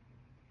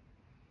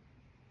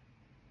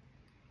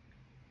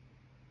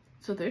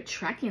 So they're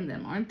tracking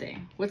them, aren't they?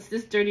 What's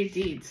this dirty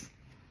deeds?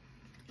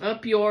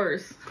 Up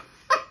yours.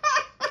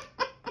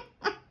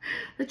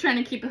 They're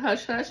trying to keep it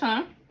hush-hush,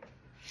 huh?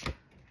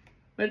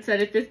 What's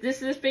that? If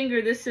this is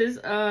finger, this is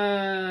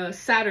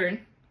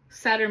Saturn.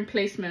 Saturn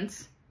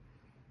placements.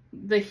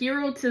 The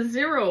hero to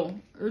 0.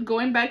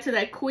 Going back to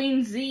that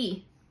Queen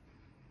Z.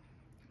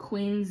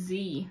 Queen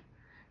Z.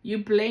 You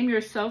blame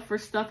yourself for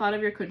stuff out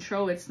of your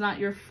control. It's not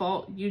your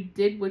fault. You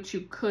did what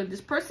you could.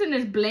 This person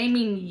is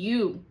blaming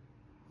you.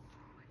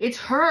 It's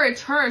her.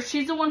 It's her.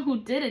 She's the one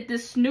who did it.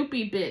 This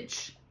Snoopy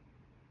bitch.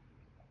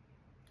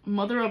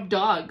 Mother of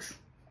dogs.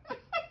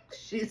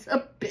 She's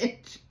a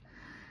bitch.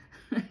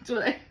 That's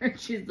what I heard.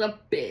 She's a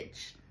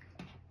bitch.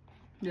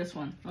 This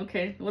one.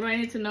 Okay. What do I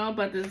need to know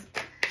about this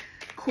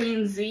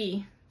Queen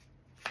Z?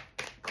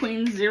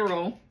 Queen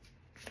 0.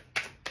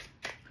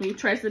 Who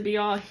tries to be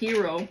all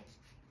hero.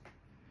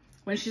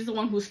 When she's the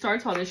one who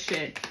starts all this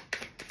shit.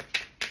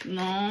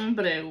 No,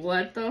 but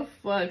what the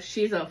fuck?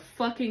 She's a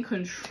fucking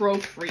control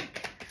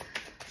freak.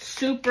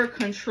 Super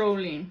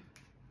controlling.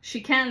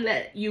 She can't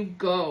let you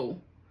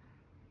go.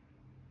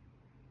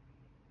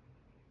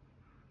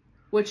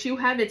 What you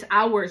have, it's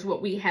ours.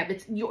 What we have,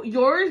 it's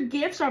your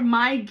gifts are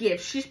my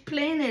gifts. She's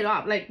playing it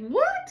off. Like,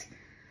 what?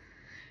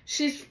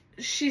 She's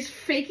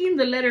faking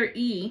the letter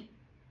E.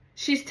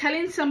 She's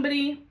telling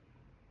somebody...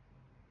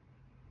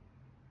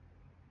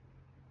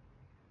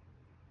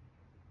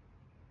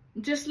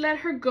 Just let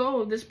her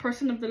go. This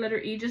person of the letter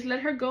E. Just let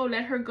her go.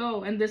 Let her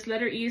go. And this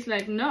letter E is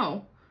like,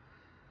 no.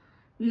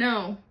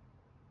 No.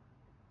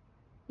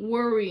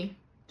 Worry.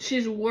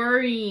 She's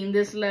worrying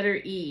this letter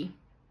E.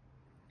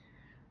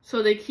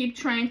 So they keep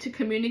trying to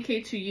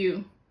communicate to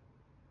you.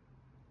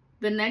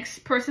 The next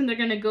person they're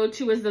going to go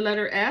to is the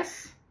letter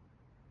S.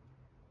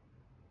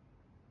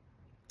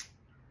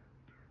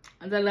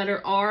 The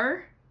letter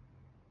R.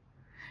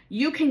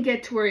 You can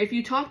get to her. If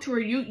you talk to her,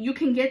 you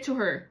can get to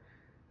her.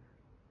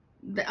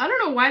 I don't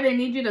know why they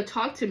need you to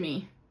talk to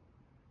me.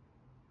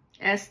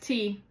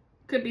 ST.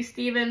 Could be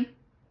Steven.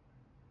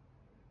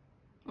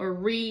 Or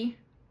Re.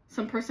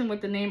 Some person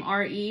with the name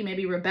RE.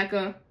 Maybe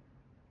Rebecca.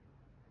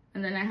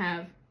 And then I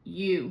have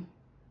you.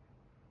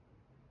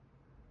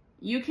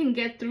 You can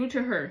get through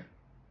to her.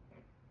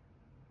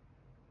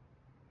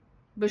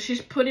 But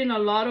she's putting a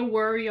lot of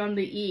worry on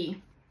the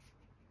E.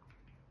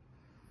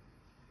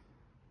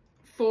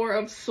 4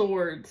 of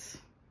Swords.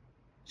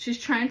 She's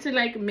trying to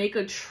like make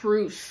a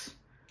truce.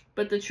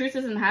 But the truce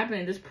isn't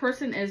happening. This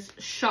person is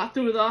shot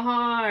through the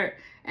heart.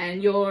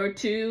 And you're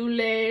too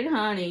late,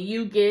 honey.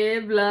 You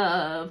give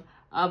love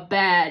a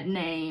bad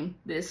name.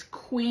 This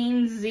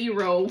Queen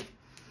Zero.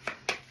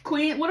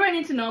 Queen, what do I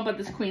need to know about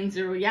this Queen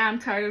Zero? Yeah, I'm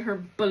tired of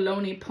her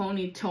baloney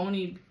pony,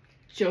 Tony,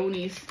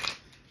 Jonies.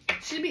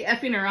 She'd be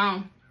effing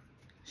around.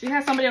 She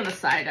has somebody on the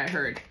side, I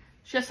heard.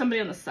 She has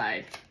somebody on the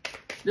side.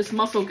 This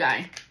muscle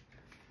guy.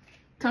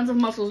 Tons of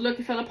muscles. Look,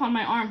 it fell upon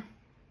my arm.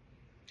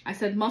 I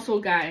said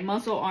muscle guy,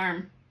 muscle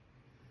arm.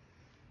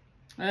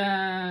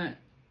 And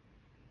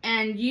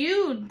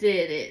you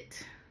did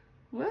it.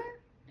 What?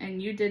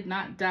 And you did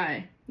not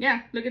die.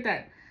 Yeah, look at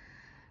that.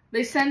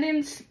 They send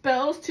in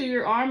spells to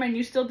your arm and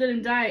you still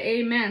didn't die.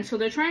 Amen. So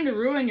they're trying to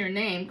ruin your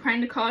name,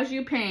 trying to cause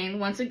you pain.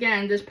 Once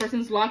again, this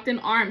person's locked in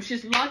arms.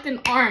 She's locked in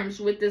arms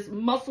with this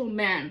muscle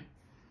man.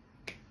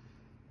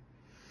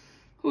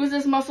 Who is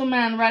this muscle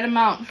man? Write him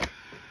out.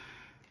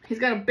 He's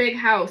got a big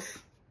house.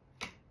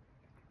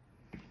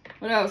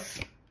 What else?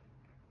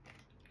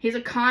 He's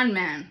a con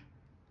man.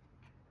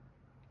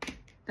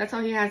 That's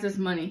how he has his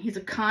money. He's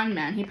a con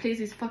man. He plays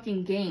these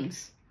fucking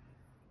games.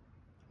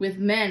 With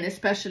men,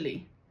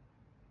 especially.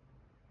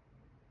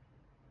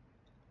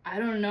 I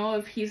don't know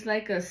if he's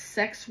like a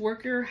sex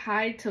worker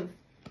high to...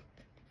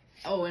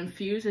 Oh,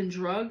 infused in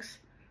drugs.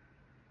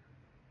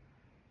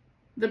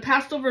 The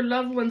passed over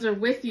loved ones are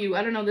with you.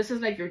 I don't know. This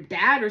is like your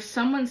dad or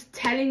someone's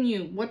telling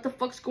you what the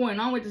fuck's going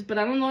on with this. But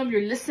I don't know if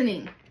you're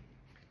listening.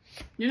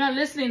 You're not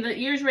listening. The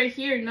ear's right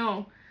here.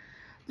 No.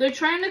 They're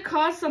trying to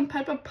cause some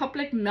type of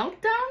public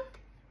meltdown.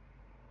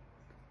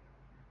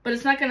 But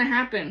it's not going to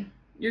happen.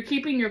 You're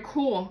keeping your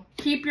cool.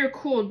 Keep your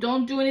cool.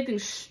 Don't do anything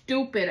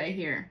stupid, I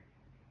hear.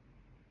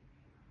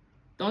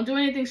 Don't do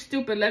anything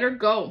stupid. Let her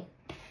go.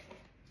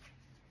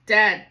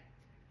 Dad.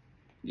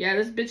 Yeah,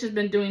 this bitch has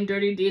been doing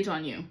dirty deeds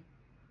on you.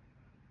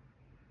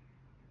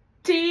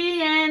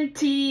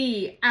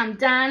 TNT. I'm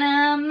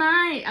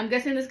dynamite. I'm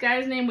guessing this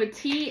guy's name with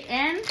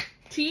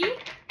TNT.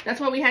 That's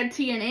why we had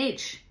T and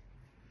H.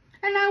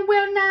 And I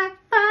will not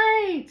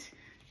fight.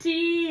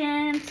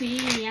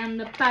 TNT, I'm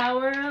the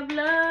power of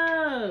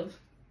love.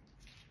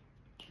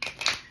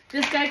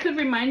 This guy could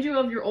remind you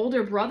of your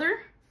older brother.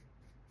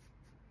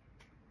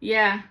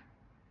 Yeah.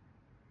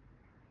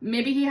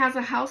 Maybe he has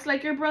a house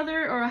like your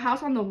brother or a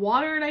house on the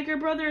water like your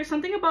brother.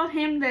 Something about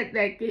him that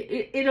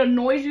it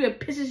annoys you, it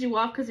pisses you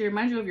off because it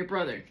reminds you of your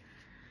brother.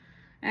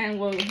 And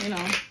well, you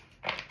know,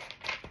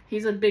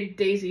 he's a big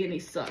daisy and he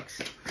sucks.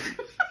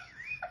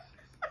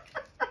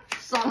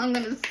 That's all I'm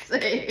going to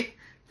say.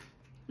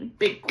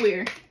 Big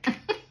queer.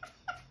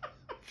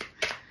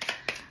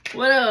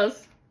 What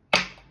else?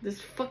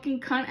 This fucking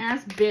cunt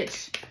ass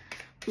bitch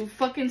who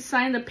fucking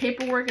signed the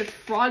paperwork is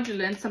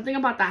fraudulent. Something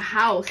about the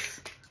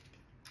house.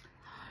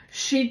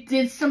 She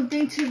did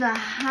something to the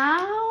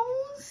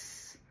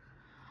house?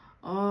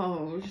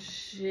 Oh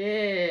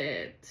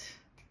shit.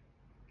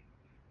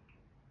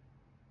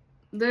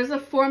 There's a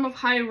form of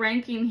high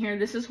ranking here.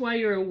 This is why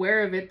you're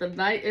aware of it. The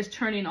light is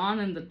turning on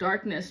in the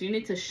darkness. You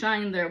need to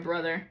shine there,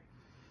 brother.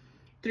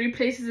 3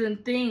 places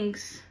and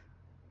things.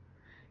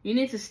 You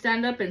need to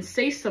stand up and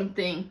say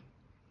something.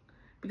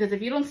 Because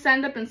if you don't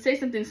stand up and say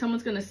something,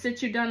 someone's going to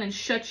sit you down and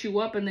shut you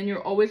up. And then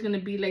you're always going to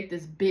be like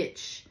this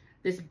bitch.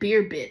 This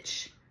beer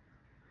bitch.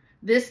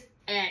 This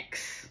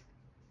ex.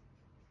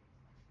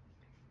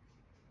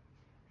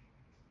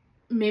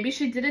 Maybe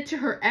she did it to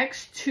her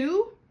ex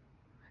too.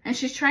 And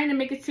she's trying to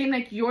make it seem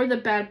like you're the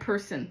bad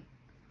person.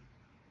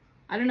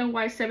 I don't know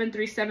why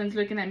 737 is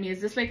looking at me.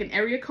 Is this like an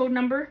area code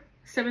number?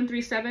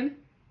 737?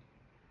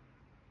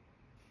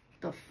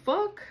 The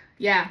fuck?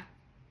 Yeah.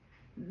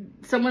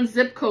 Someone's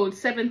zip code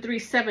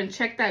 737.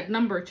 Check that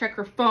number. Check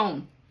her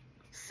phone.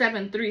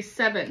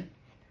 737.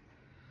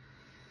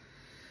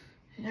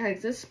 Yeah,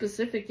 is this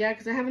specific? Yeah,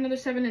 because I have another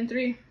 7 and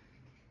 3.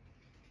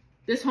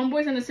 This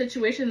homeboy's in a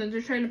situation that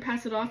they're trying to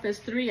pass it off as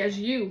 3 as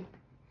you.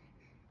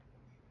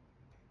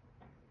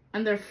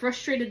 And they're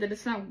frustrated that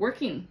it's not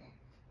working.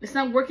 It's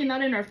not working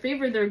out in our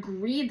favor. Their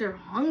greed, their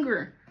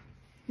hunger.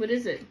 What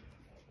is it?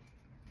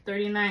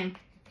 39.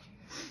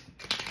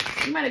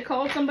 You might have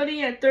called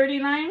somebody at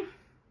 39.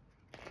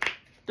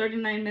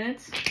 39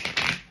 minutes.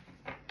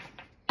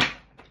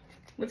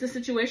 What's the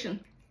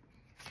situation?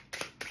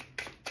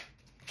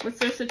 What's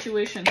their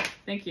situation?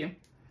 Thank you.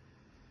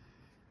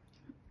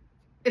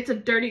 It's a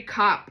dirty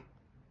cop.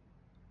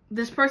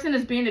 This person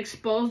is being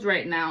exposed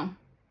right now.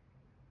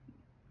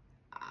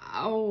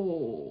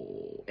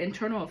 Oh,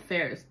 internal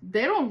affairs.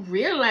 They don't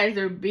realize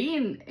they're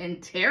being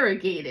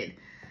interrogated.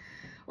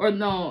 Or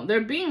no,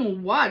 they're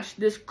being watched.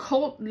 This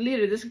cult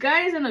leader. This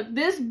guy is in a...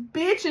 This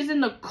bitch is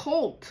in the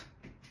cult.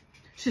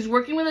 She's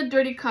working with a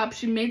dirty cop.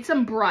 She made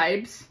some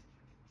bribes.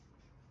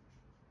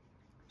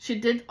 She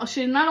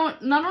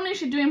not only is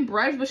she doing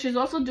bribes, but she's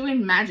also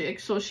doing magic.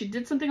 So she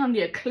did something on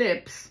the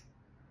eclipse,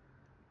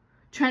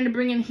 trying to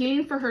bring in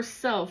healing for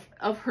herself,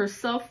 of her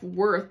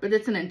self-worth, but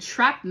it's an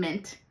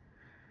entrapment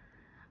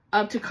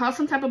to cause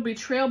some type of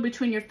betrayal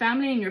between your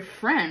family and your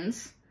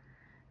friends,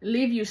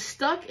 leave you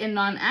stuck in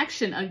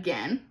non-action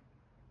again.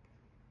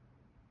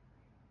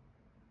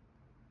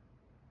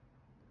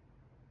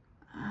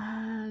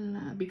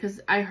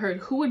 Because I heard,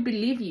 who would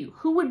believe you?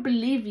 Who would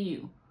believe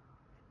you?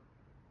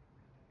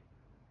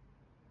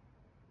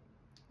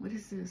 What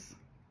is this?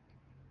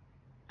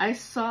 I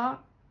saw,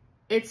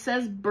 it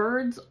says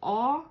birds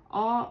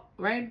all,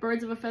 right?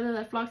 Birds of a feather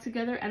that flock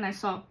together. And I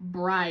saw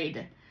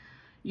bride.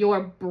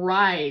 Your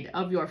bride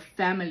of your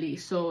family.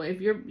 So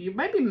if you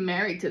might be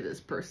married to this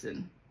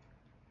person.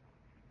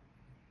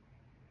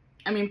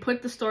 I mean,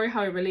 put the story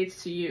how it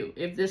relates to you.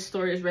 If this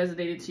story is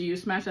resonating to you,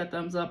 smash that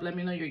thumbs up. Let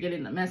me know you're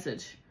getting the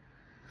message.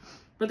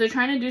 But they're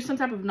trying to do some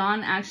type of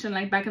non-action,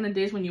 like back in the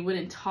days when you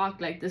wouldn't talk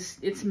like this.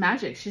 It's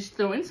magic. She's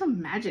throwing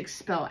some magic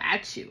spell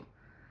at you.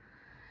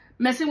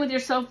 Messing with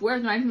your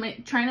self-worth,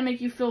 trying to make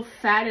you feel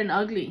fat and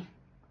ugly.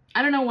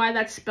 I don't know why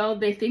that spell,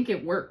 they think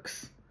it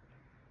works.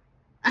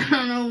 I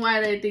don't know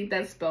why they think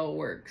that spell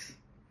works.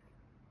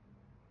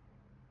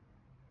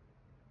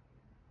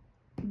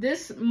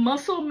 This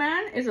muscle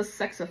man is a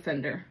sex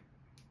offender.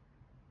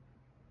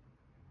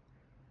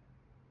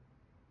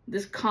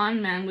 This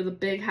con man with a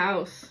big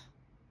house.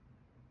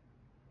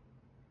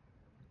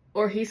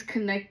 Or he's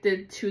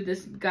connected to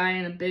this guy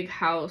in a big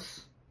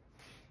house.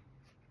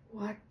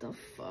 What the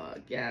fuck?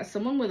 Yeah,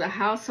 someone with a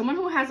house. Someone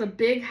who has a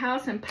big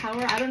house and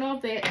power. I don't know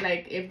if they,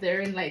 like, if they're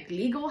in, like,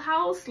 legal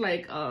house.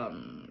 Like,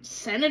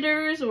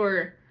 senators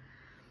or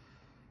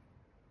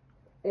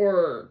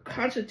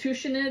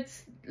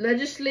constitutionists,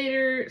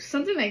 legislator,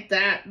 something like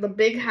that. The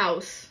big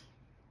house.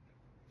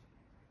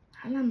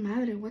 A la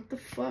madre, what the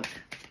fuck?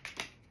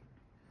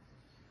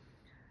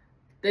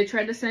 They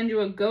tried to send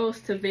you a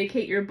ghost to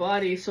vacate your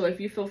body, so if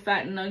you feel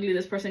fat and ugly,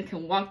 this person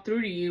can walk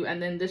through to you,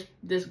 and then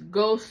this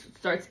ghost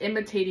starts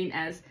imitating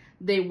as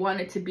they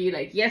want it to be,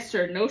 like, yes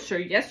sir, no sir,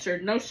 yes sir,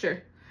 no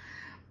sir.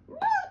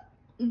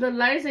 The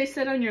lies they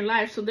said on your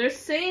life. So they're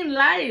saying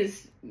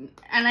lies,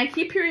 and I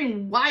keep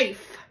hearing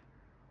wife.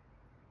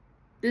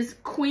 This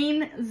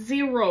Queen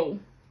Zero.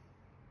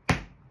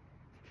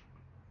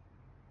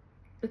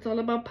 It's all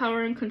about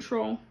power and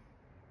control.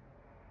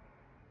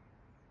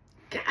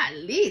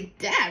 Golly,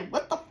 Dad,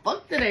 what the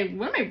fuck what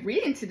am I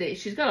reading today?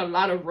 She's got a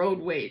lot of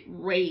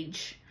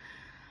rage.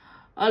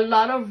 A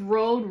lot of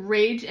road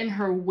rage in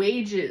her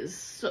wages.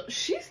 So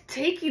she's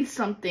taking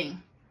something.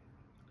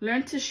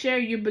 Learn to share.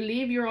 You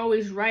believe you're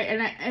always right.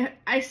 And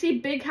I see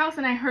big house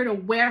and I heard a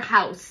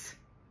warehouse.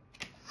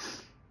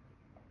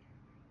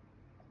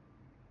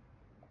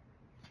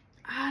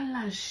 Ah,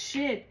 la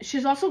shit.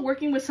 She's also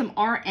working with some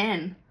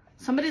RN.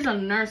 Somebody's a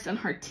nurse on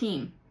her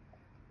team.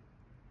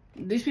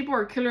 These people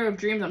are killer of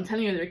dreams. I'm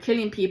telling you, they're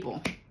killing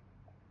people.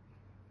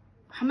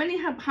 How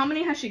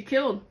many has she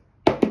killed?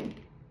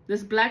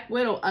 This Black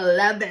Widow,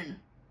 11.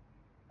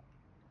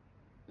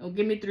 Oh,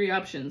 give me 3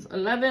 options.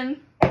 11.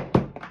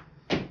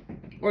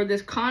 Or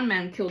this con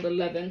man killed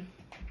 11.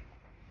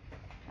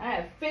 I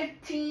have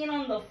 15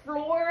 on the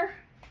floor.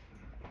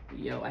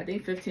 Yo, I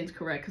think 15 is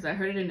correct because I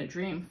heard it in a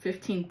dream.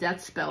 15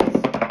 death spells.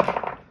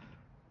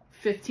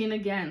 15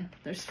 again.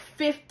 There's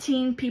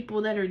 15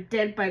 people that are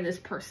dead by this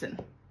person.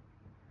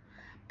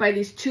 By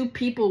these 2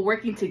 people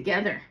working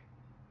together.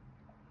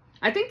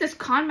 I think this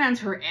con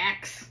man's her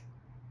ex.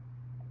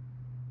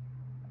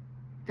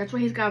 That's why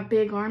he's got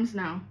big arms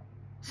now.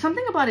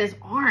 Something about his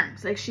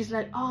arms. Like, she's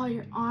like, oh,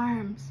 your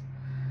arms.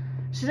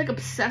 She's like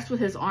obsessed with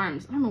his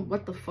arms. I don't know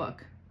what the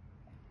fuck.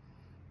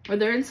 Or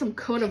they're in some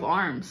coat of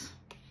arms.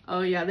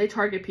 Oh yeah, they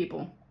target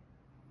people.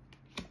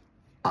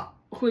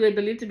 Who they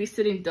believe to be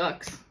sitting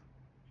ducks.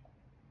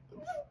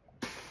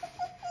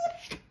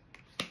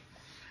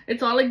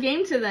 It's all a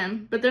game to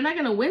them, but they're not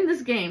gonna win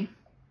this game.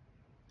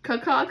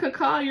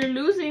 Caw, you're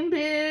losing,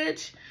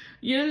 bitch.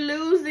 You're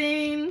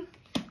losing.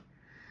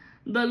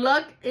 The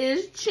luck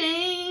is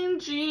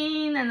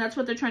changing, and that's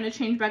what they're trying to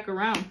change back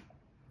around.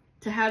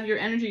 To have your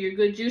energy, your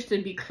good juice,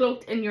 to be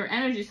cloaked in your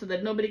energy so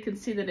that nobody can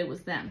see that it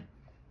was them.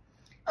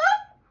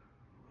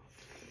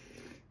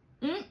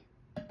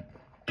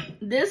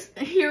 This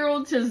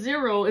hero to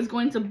zero is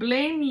going to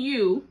blame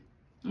you.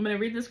 I'm going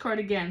to read this card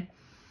again.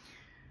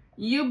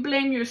 You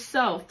blame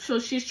yourself. So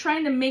she's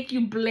trying to make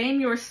you blame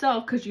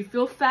yourself because you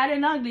feel fat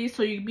and ugly.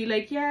 So you'd be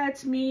like, yeah,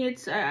 it's me.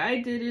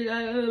 I did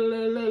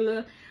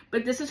it.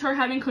 But this is her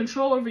having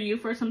control over you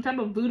for some type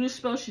of voodoo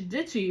spell she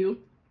did to you.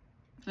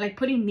 Like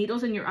putting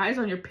needles in your eyes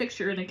on your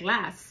picture in a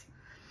glass.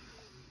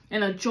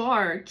 In a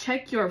jar.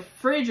 Check your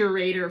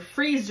refrigerator,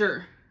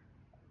 freezer.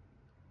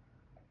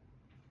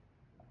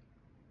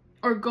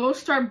 Or go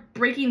start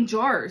breaking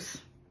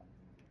jars.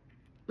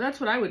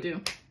 That's what I would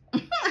do.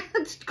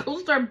 Just go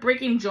start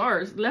breaking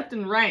jars left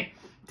and right.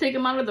 Take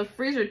them out of the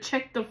freezer.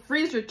 Check the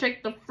freezer.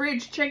 Check the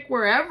fridge. Check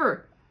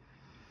wherever.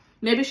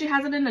 Maybe she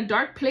has it in a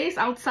dark place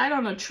outside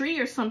on a tree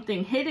or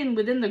something. Hidden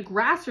within the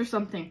grass or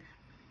something.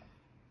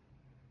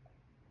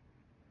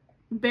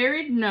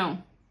 Buried?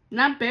 No.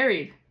 Not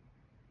buried.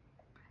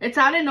 It's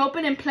out and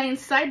open in plain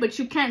sight, but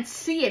you can't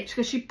see it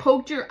because she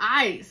poked your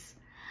eyes.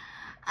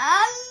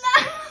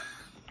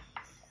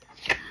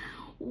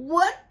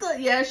 What the?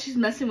 Yeah, she's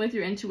messing with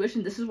your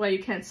intuition. This is why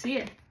you can't see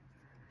it.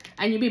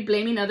 And you be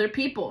blaming other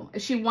people.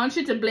 She wants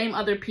you to blame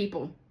other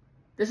people.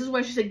 This is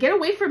why she said, get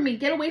away from me.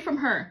 Get away from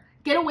her.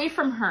 Get away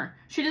from her.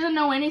 She doesn't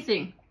know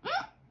anything.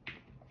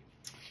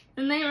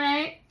 Isn't that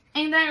right?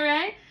 Ain't that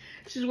right?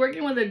 She's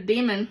working with a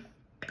demon.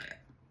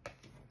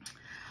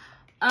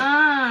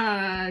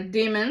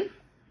 Demon.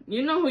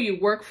 You know who you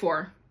work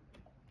for.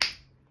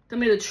 Tell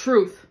me the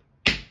truth.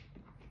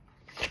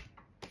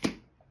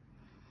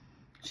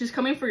 She's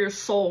coming for your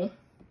soul.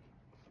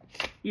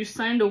 You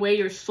signed away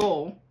your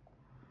soul.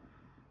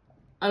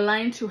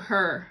 Aligned to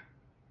her.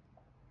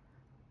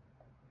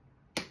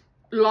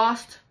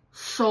 Lost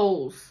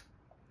souls.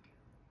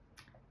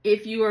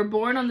 If you are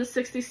born on the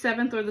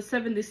 67th or the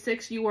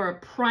 76th, you are a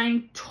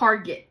prime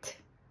target.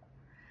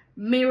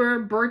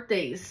 Mirror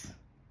birthdays.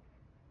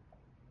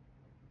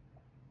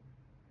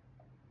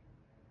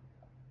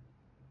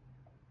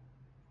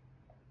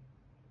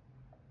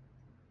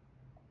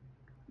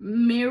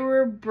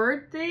 Mirror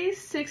birthdays,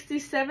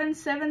 67,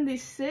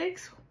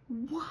 76.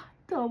 What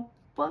the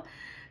fuck?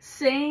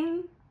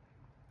 Saying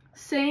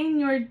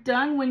you're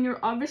done when you're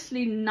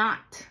obviously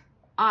not.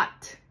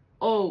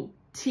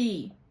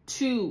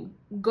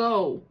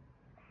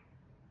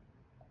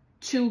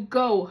 To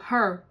go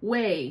her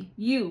way.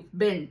 You've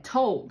been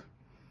told.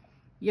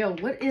 Yo,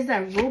 what is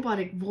that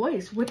robotic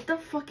voice? What the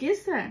fuck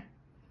is that?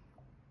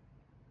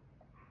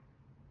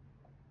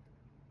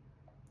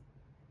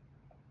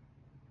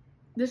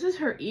 This is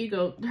her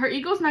ego. Her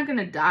ego's not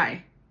gonna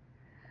die.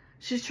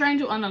 She's trying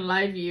to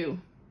unalive you.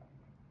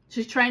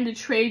 She's trying to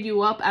trade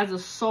you up as a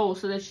soul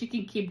so that she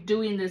can keep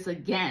doing this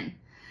again.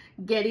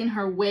 Getting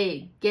her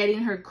way. Getting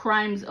her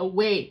crimes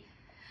away.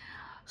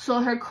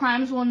 So her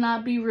crimes will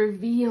not be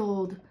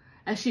revealed.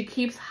 As she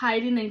keeps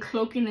hiding and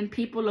cloaking in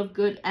people of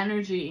good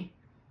energy.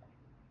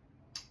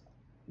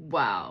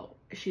 Wow.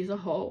 She's a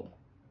hoe.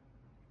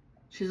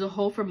 She's a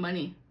hoe for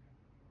money.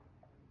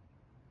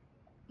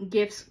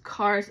 Gifts,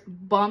 cars,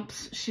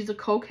 bumps. She's a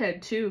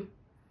cokehead too.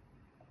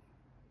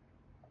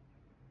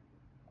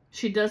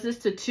 She does this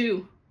to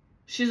two.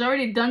 She's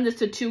already done this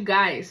to two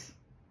guys.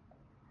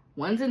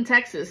 One's in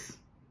Texas.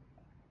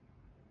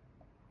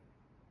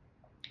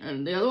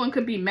 And the other one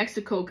could be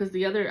Mexico, because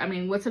the other, I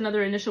mean, what's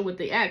another initial with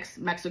the X?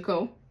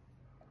 Mexico.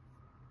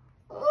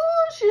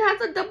 Oh, she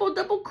has a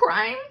double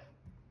crime?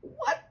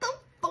 What the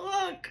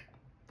fuck?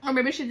 Or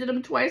maybe she did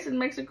them twice in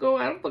Mexico.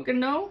 I don't fucking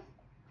know.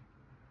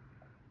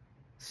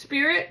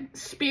 Spirit.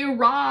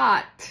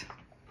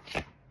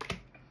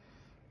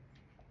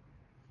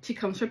 She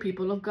comes for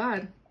people of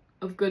God,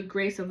 of good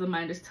grace, of the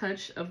Midas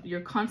touch, of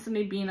you're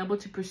constantly being able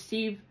to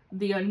perceive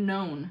the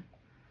unknown.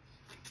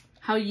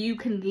 How you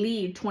can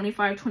lead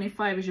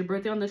 25/25. Is your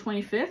birthday on the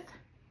 25th?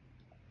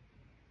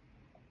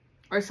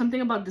 Or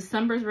something about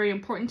December is very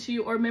important to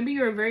you. Or maybe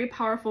you're a very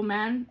powerful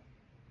man.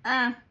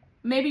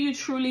 Maybe you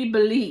truly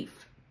believe.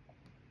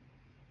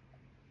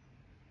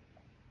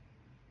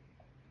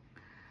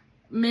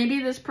 Maybe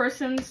this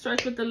person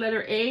starts with the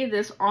letter A,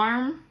 this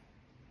arm.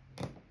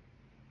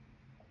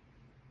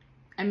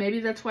 And maybe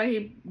that's why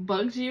he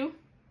bugs you.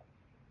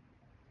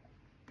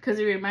 Because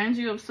he reminds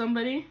you of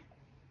somebody.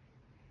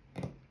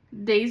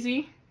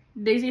 Daisy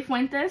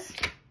Fuentes.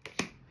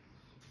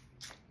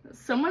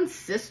 Someone's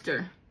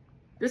sister.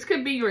 This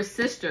could be your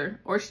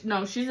sister. Or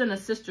no, she's in a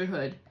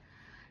sisterhood.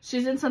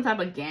 She's in some type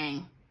of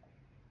gang.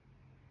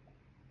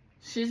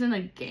 She's in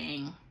a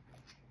gang.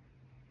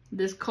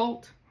 This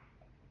cult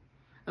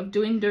of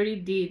doing dirty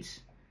deeds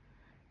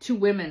to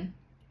women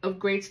of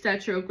great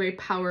stature, of great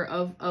power,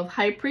 of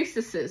high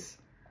priestesses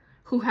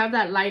who have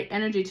that light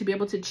energy to be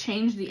able to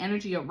change the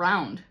energy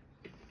around.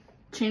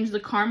 Change the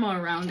karma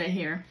around it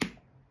here.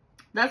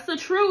 That's the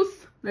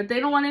truth. That they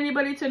don't want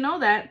anybody to know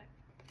that.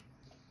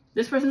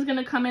 This person's going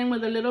to come in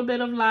with a little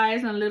bit of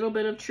lies and a little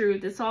bit of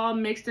truth. It's all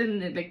mixed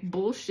in like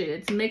bullshit.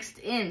 It's mixed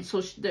in.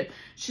 So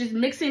she's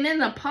mixing in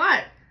the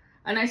pot.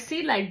 And I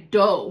see like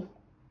dough.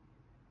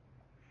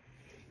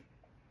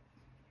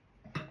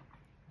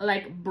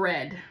 Like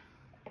bread.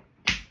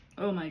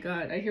 Oh my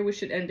God. I hear we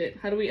should end it.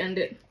 How do we end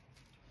it?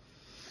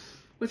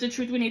 What's the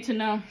truth we need to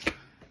know?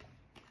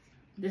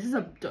 This is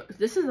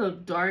a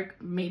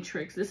dark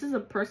matrix. This is a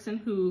person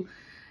who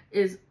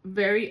is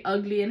very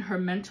ugly in her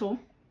mental.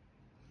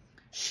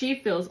 She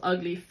feels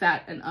ugly,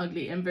 fat, and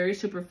ugly, and very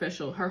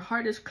superficial. Her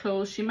heart is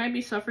closed. She might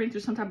be suffering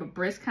through some type of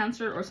breast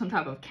cancer or some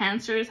type of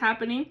cancer is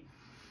happening.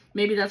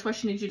 Maybe that's why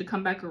she needs you to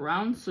come back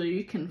around so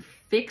you can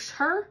fix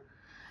her.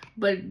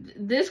 But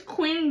this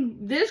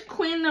queen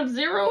of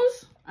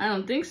zeros, I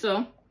don't think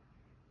so.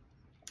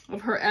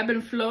 Of her ebb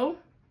and flow.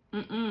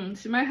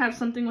 She might have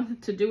something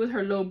to do with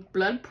her low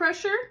blood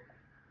pressure.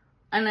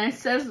 And it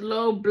says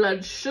low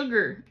blood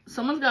sugar.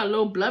 Someone's got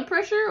low blood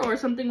pressure or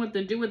something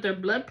to do with their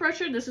blood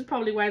pressure. This is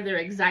probably why their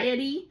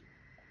anxieties.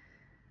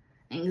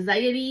 And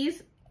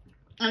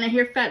I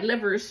hear fat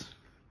livers.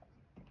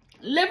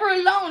 Leave her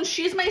alone.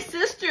 She's my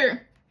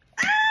sister.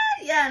 Ah!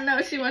 Yeah,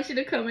 no, she wants you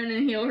to come in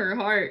and heal her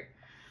heart.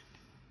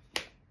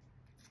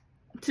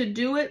 To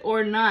do it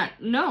or not.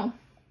 No,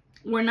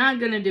 we're not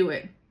going to do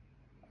it.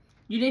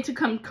 You need to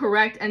come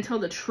correct and tell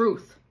the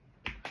truth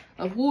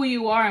of who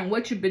you are and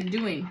what you've been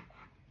doing.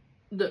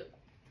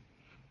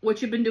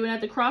 What you've been doing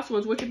at the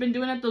crossroads, what you've been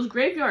doing at those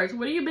graveyards.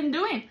 What have you been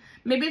doing?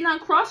 Maybe it's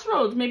not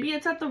crossroads. Maybe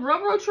it's at the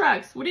railroad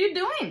tracks. What are you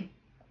doing?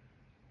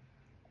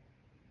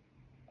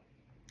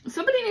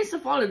 Somebody needs to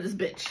follow this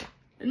bitch.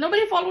 Is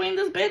nobody following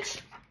this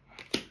bitch?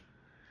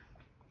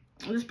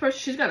 This person,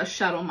 she's got a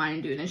shadow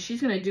mind, dude. And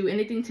she's going to do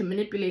anything to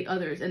manipulate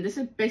others. And this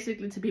is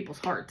basically to people's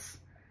hearts.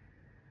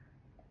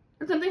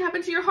 Did something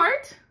happen to your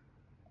heart?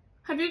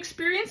 Have you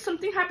experienced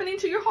something happening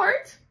to your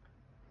heart?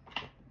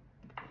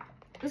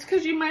 It's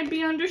because you might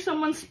be under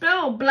someone's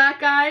spell.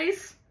 Black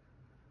eyes.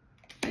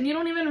 And you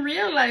don't even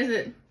realize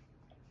it.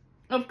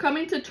 Of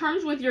coming to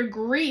terms with your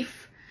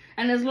grief.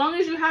 And as long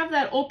as you have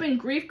that open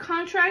grief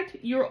contract,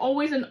 you're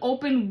always an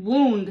open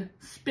wound.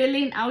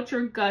 Spilling out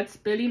your guts.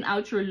 Spilling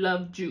out your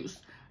love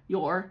juice.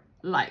 Your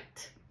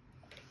light.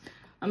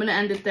 I'm going to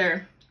end it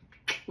there.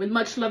 With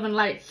much love and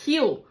light.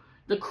 Heal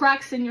the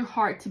cracks in your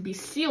heart to be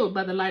sealed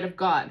by the light of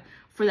God.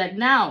 For that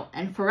now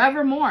and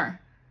forevermore,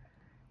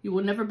 you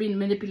will never be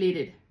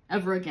manipulated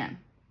ever again.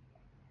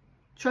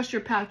 Trust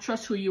your path.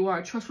 Trust who you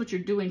are. Trust what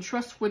you're doing.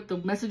 Trust what the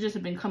messages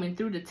have been coming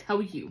through to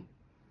tell you.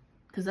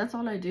 Because that's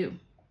all I do.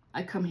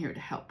 I come here to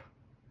help.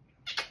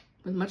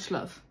 With much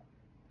love.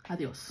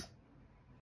 Adios.